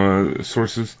to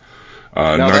sources.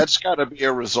 Now that's got to be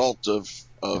a result of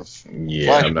I'm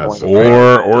not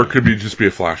Flashpoint. or it could just be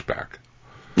a flashback.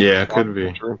 Yeah, it could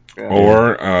be. Yeah.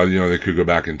 Or, they could go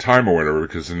back in time or whatever,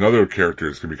 because another character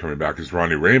that's going to be coming back is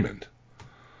Ronnie Raymond,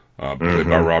 played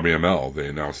by Robbie Amell. They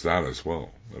announced that as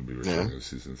well. That'll be returning in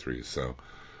season 3, so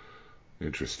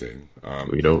interesting.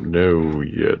 We don't know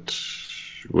yet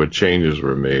what changes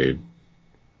were made.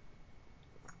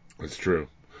 That's true.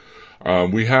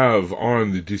 We have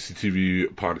on the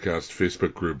DCTV podcast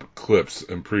Facebook group clips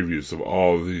and previews of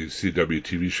all the CW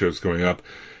TV shows going up,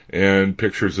 and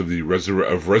pictures of the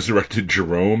resurrected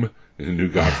Jerome in the new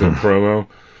Gotham promo,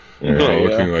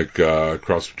 looking like a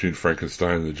cross between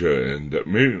Frankenstein and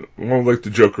maybe like the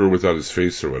Joker without his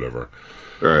face or whatever.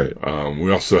 Right.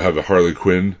 We also have a Harley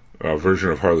Quinn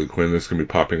version of Harley Quinn that's going to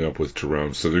be popping up with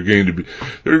Jerome. So they're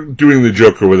doing the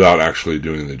Joker without actually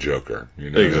doing the Joker.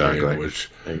 Exactly. What I mean?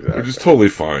 Which is totally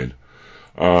fine.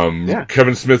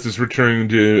 Kevin Smith is returning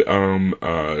to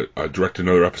direct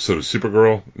another episode of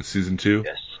Supergirl in season 2.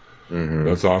 Yes. Mm-hmm.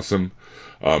 That's awesome.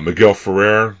 Miguel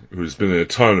Ferrer, who's been in a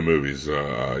ton of movies.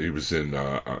 He was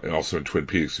also in Twin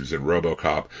Peaks. He was in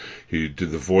RoboCop. He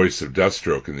did the voice of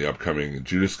Deathstroke in the upcoming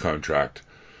Judas Contract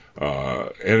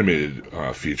animated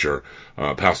feature.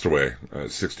 Passed away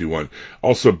at 61.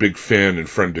 Also a big fan and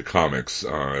friend to comics.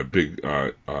 Big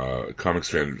comics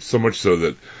fan. So much so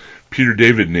that Peter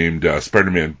David named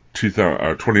Spider-Man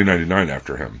 2099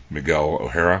 after him. Miguel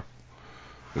O'Hara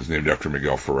was named after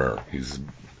Miguel Ferrer. He was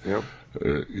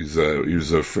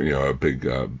a big,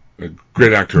 a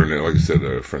great actor, and like I said,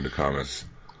 a friend of comics.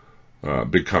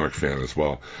 Big comic fan as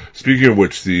well. Speaking of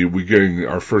which, we're getting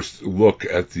our first look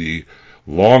at the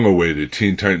long-awaited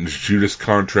Teen Titans Judas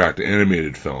Contract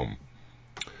animated film,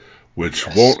 which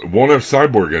won't have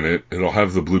Cyborg in it. It'll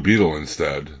have the Blue Beetle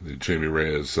instead, the Jamie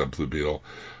Reyes Blue Beetle,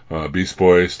 Beast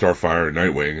Boy, Starfire,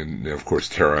 Nightwing, and of course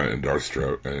Terra and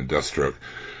Deathstroke.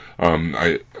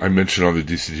 I mentioned on the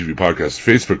DCTV podcast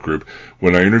Facebook group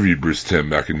when I interviewed Bruce Timm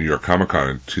back in New York Comic Con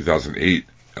in 2008.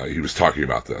 He was talking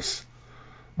about this.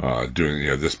 Doing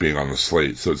this being on the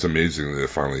slate, so it's amazing that they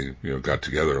finally got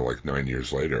together like 9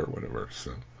 years later or whatever.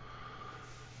 So,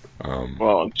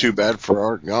 well, too bad for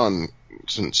Art Gunn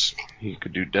since he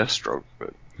could do Deathstroke,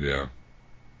 but yeah.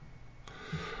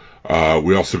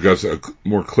 We also got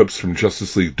more clips from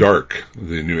Justice League Dark,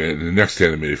 the next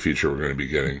animated feature we're going to be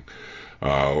getting.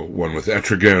 One with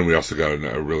Etrigan. We also got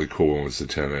a really cool one with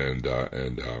Zatanna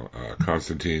and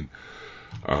Constantine.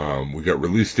 We got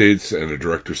release dates and a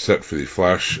director's set for the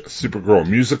Flash Supergirl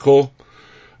musical.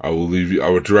 I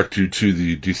would direct you to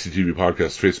the DCTV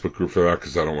Podcast Facebook group for that,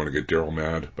 because I don't want to get Daryl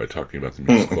mad by talking about the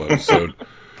musical episode.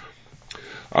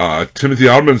 Timothy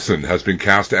Odmanson has been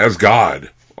cast as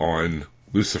God on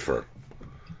Lucifer.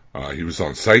 He was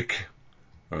on Psych.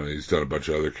 He's done a bunch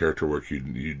of other character work.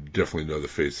 You definitely know the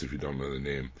face if you don't know the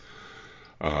name.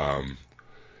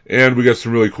 And we got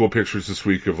some really cool pictures this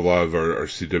week of a lot of our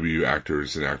CW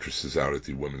actors and actresses out at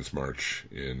the Women's March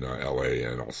in LA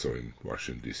and also in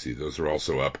Washington, D.C. Those are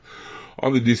also up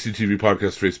on the DCTV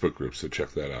Podcast Facebook group, so check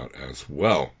that out as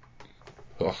well.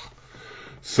 Ugh.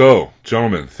 So,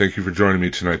 gentlemen, thank you for joining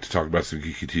me tonight to talk about some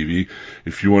geeky TV.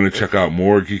 If you want to check out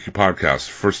more geeky podcasts,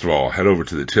 first of all, head over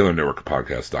to the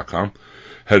TaylorNetworkPodcast.com,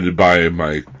 headed by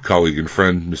my colleague and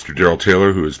friend, Mr. Daryl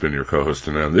Taylor, who has been your co-host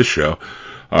tonight on this show.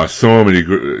 So many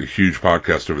huge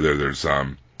podcasts over there. There's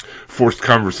Forced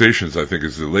Conversations, I think,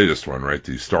 is the latest one, right?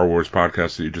 The Star Wars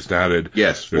podcast that you just added.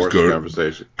 Yes, Forced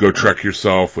Conversation. Go Trek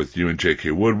Yourself with you and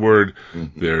J.K. Woodward.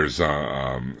 Mm-hmm. There's,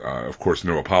 of course,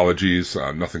 No Apologies.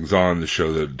 Nothing's On, the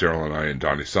show that Daryl and I and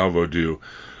Donnie Salvo do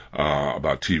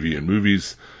about TV and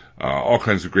movies. All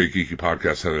kinds of great geeky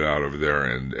podcasts headed out over there,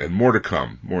 and more to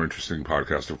come. More interesting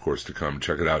podcasts, of course, to come.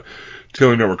 Check it out.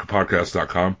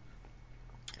 TaylorNetworkPodcast.com.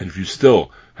 And if you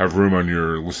still have room on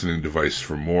your listening device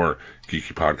for more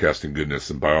geeky podcasting goodness,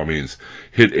 then by all means,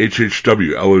 hit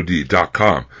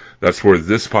hhwlod.com. That's where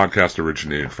this podcast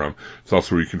originated from. It's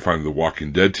also where you can find the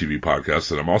Walking Dead TV podcast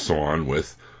that I'm also on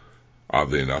with,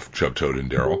 oddly enough, Chub Toad and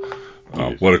Daryl.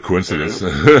 What a coincidence.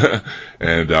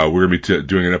 And we're going to be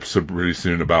doing an episode pretty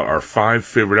soon about our 5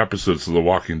 favorite episodes of The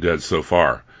Walking Dead so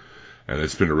far. And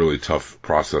it's been a really tough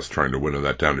process trying to winnow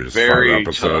that down to just 5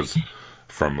 episodes. Tough.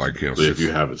 From if you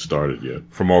haven't started yet,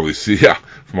 from all these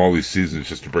seasons,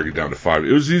 just to break it down to 5.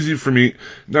 It was easy for me,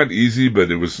 not easy, but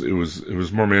it was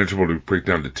more manageable to break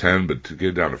down to 10. But to get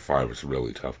it down to 5 was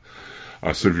really tough.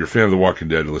 So if you're a fan of The Walking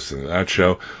Dead, listen to that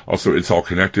show. Also, It's All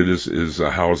Connected is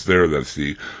housed there. That's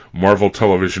the Marvel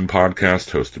Television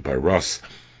podcast hosted by Russ.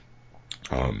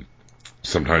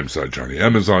 Sometimes Johnny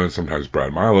M is on it. Sometimes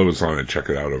Brad Milo is on it. Check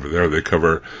it out over there. They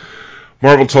cover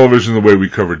Marvel Television the way we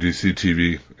cover DC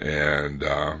TV, and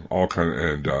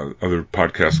other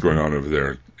podcasts going on over there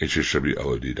at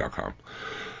hhwlod.com.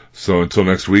 So until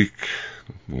next week,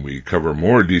 when we cover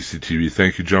more DC TV,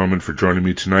 thank you, gentlemen, for joining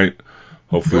me tonight.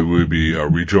 Hopefully we'll be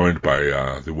rejoined by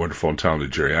the wonderful and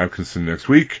talented Jerry Atkinson next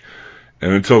week.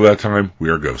 And until that time, we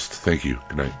are Ghost. Thank you.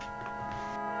 Good night.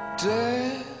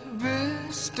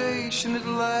 Devastation at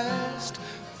last,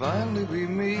 finally we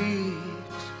meet.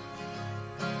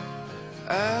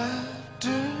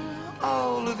 After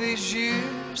all of these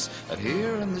years out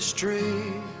here in the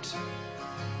street,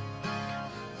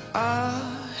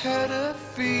 I had a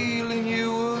feeling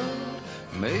you would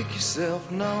make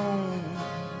yourself known.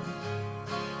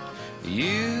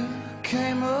 You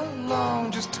came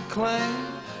along just to claim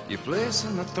your place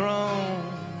on the throne.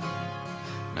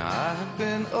 Now I've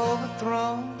been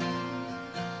overthrown.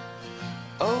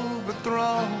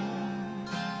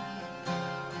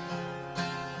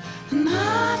 And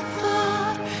I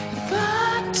thought if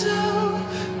I took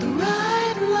the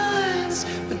right lines,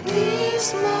 but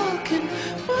these mocking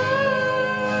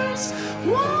words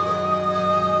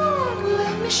won't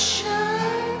let me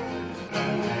shine.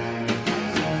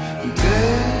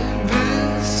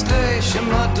 Devastation,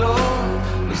 my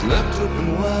door was left open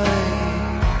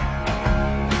wide.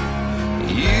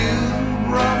 You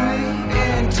brought me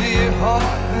into your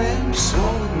heart, then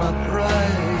swallowed my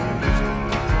pride.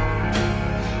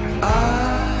 I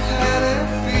had a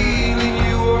feeling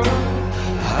you were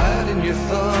hiding your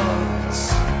thoughts.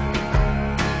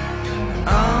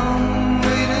 I'm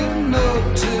reading up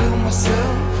to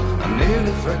myself, I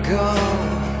nearly forgot.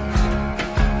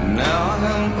 Now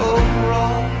I'm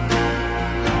overall,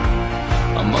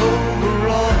 I'm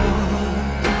overall.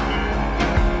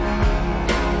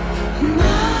 And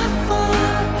I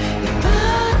thought if I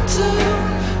took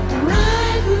the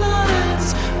right lines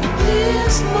with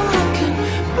this mocking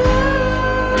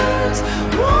birds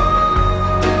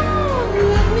won't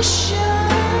let me shine.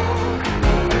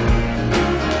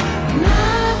 And I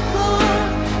thought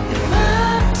if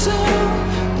I took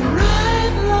the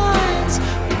right lines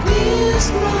with these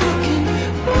mocking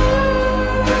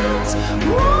birds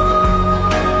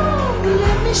won't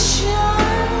let me shine.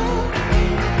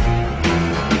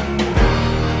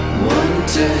 One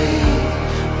day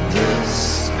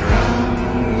this ground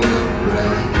will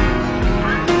break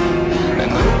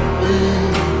and open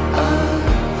up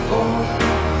for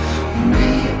me.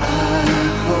 I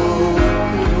hope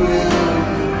it will.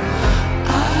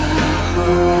 I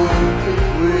hope it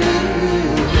will.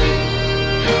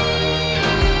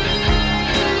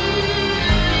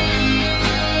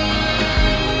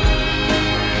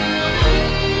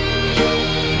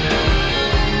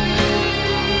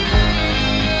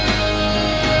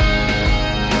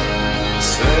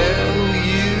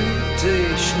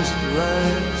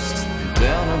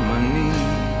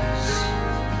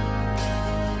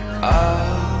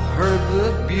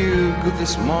 fugue of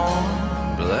this morn,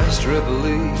 blessed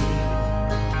reveille.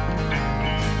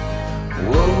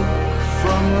 Woke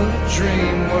from a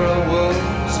dream where I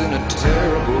was in a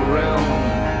terrible realm.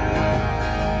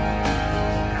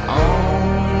 All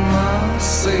my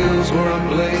sails were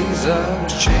ablaze, I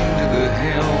was chained to the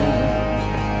helm.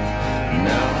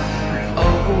 Now I'm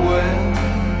overwhelmed,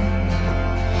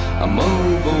 I'm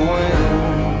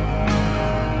overwhelmed.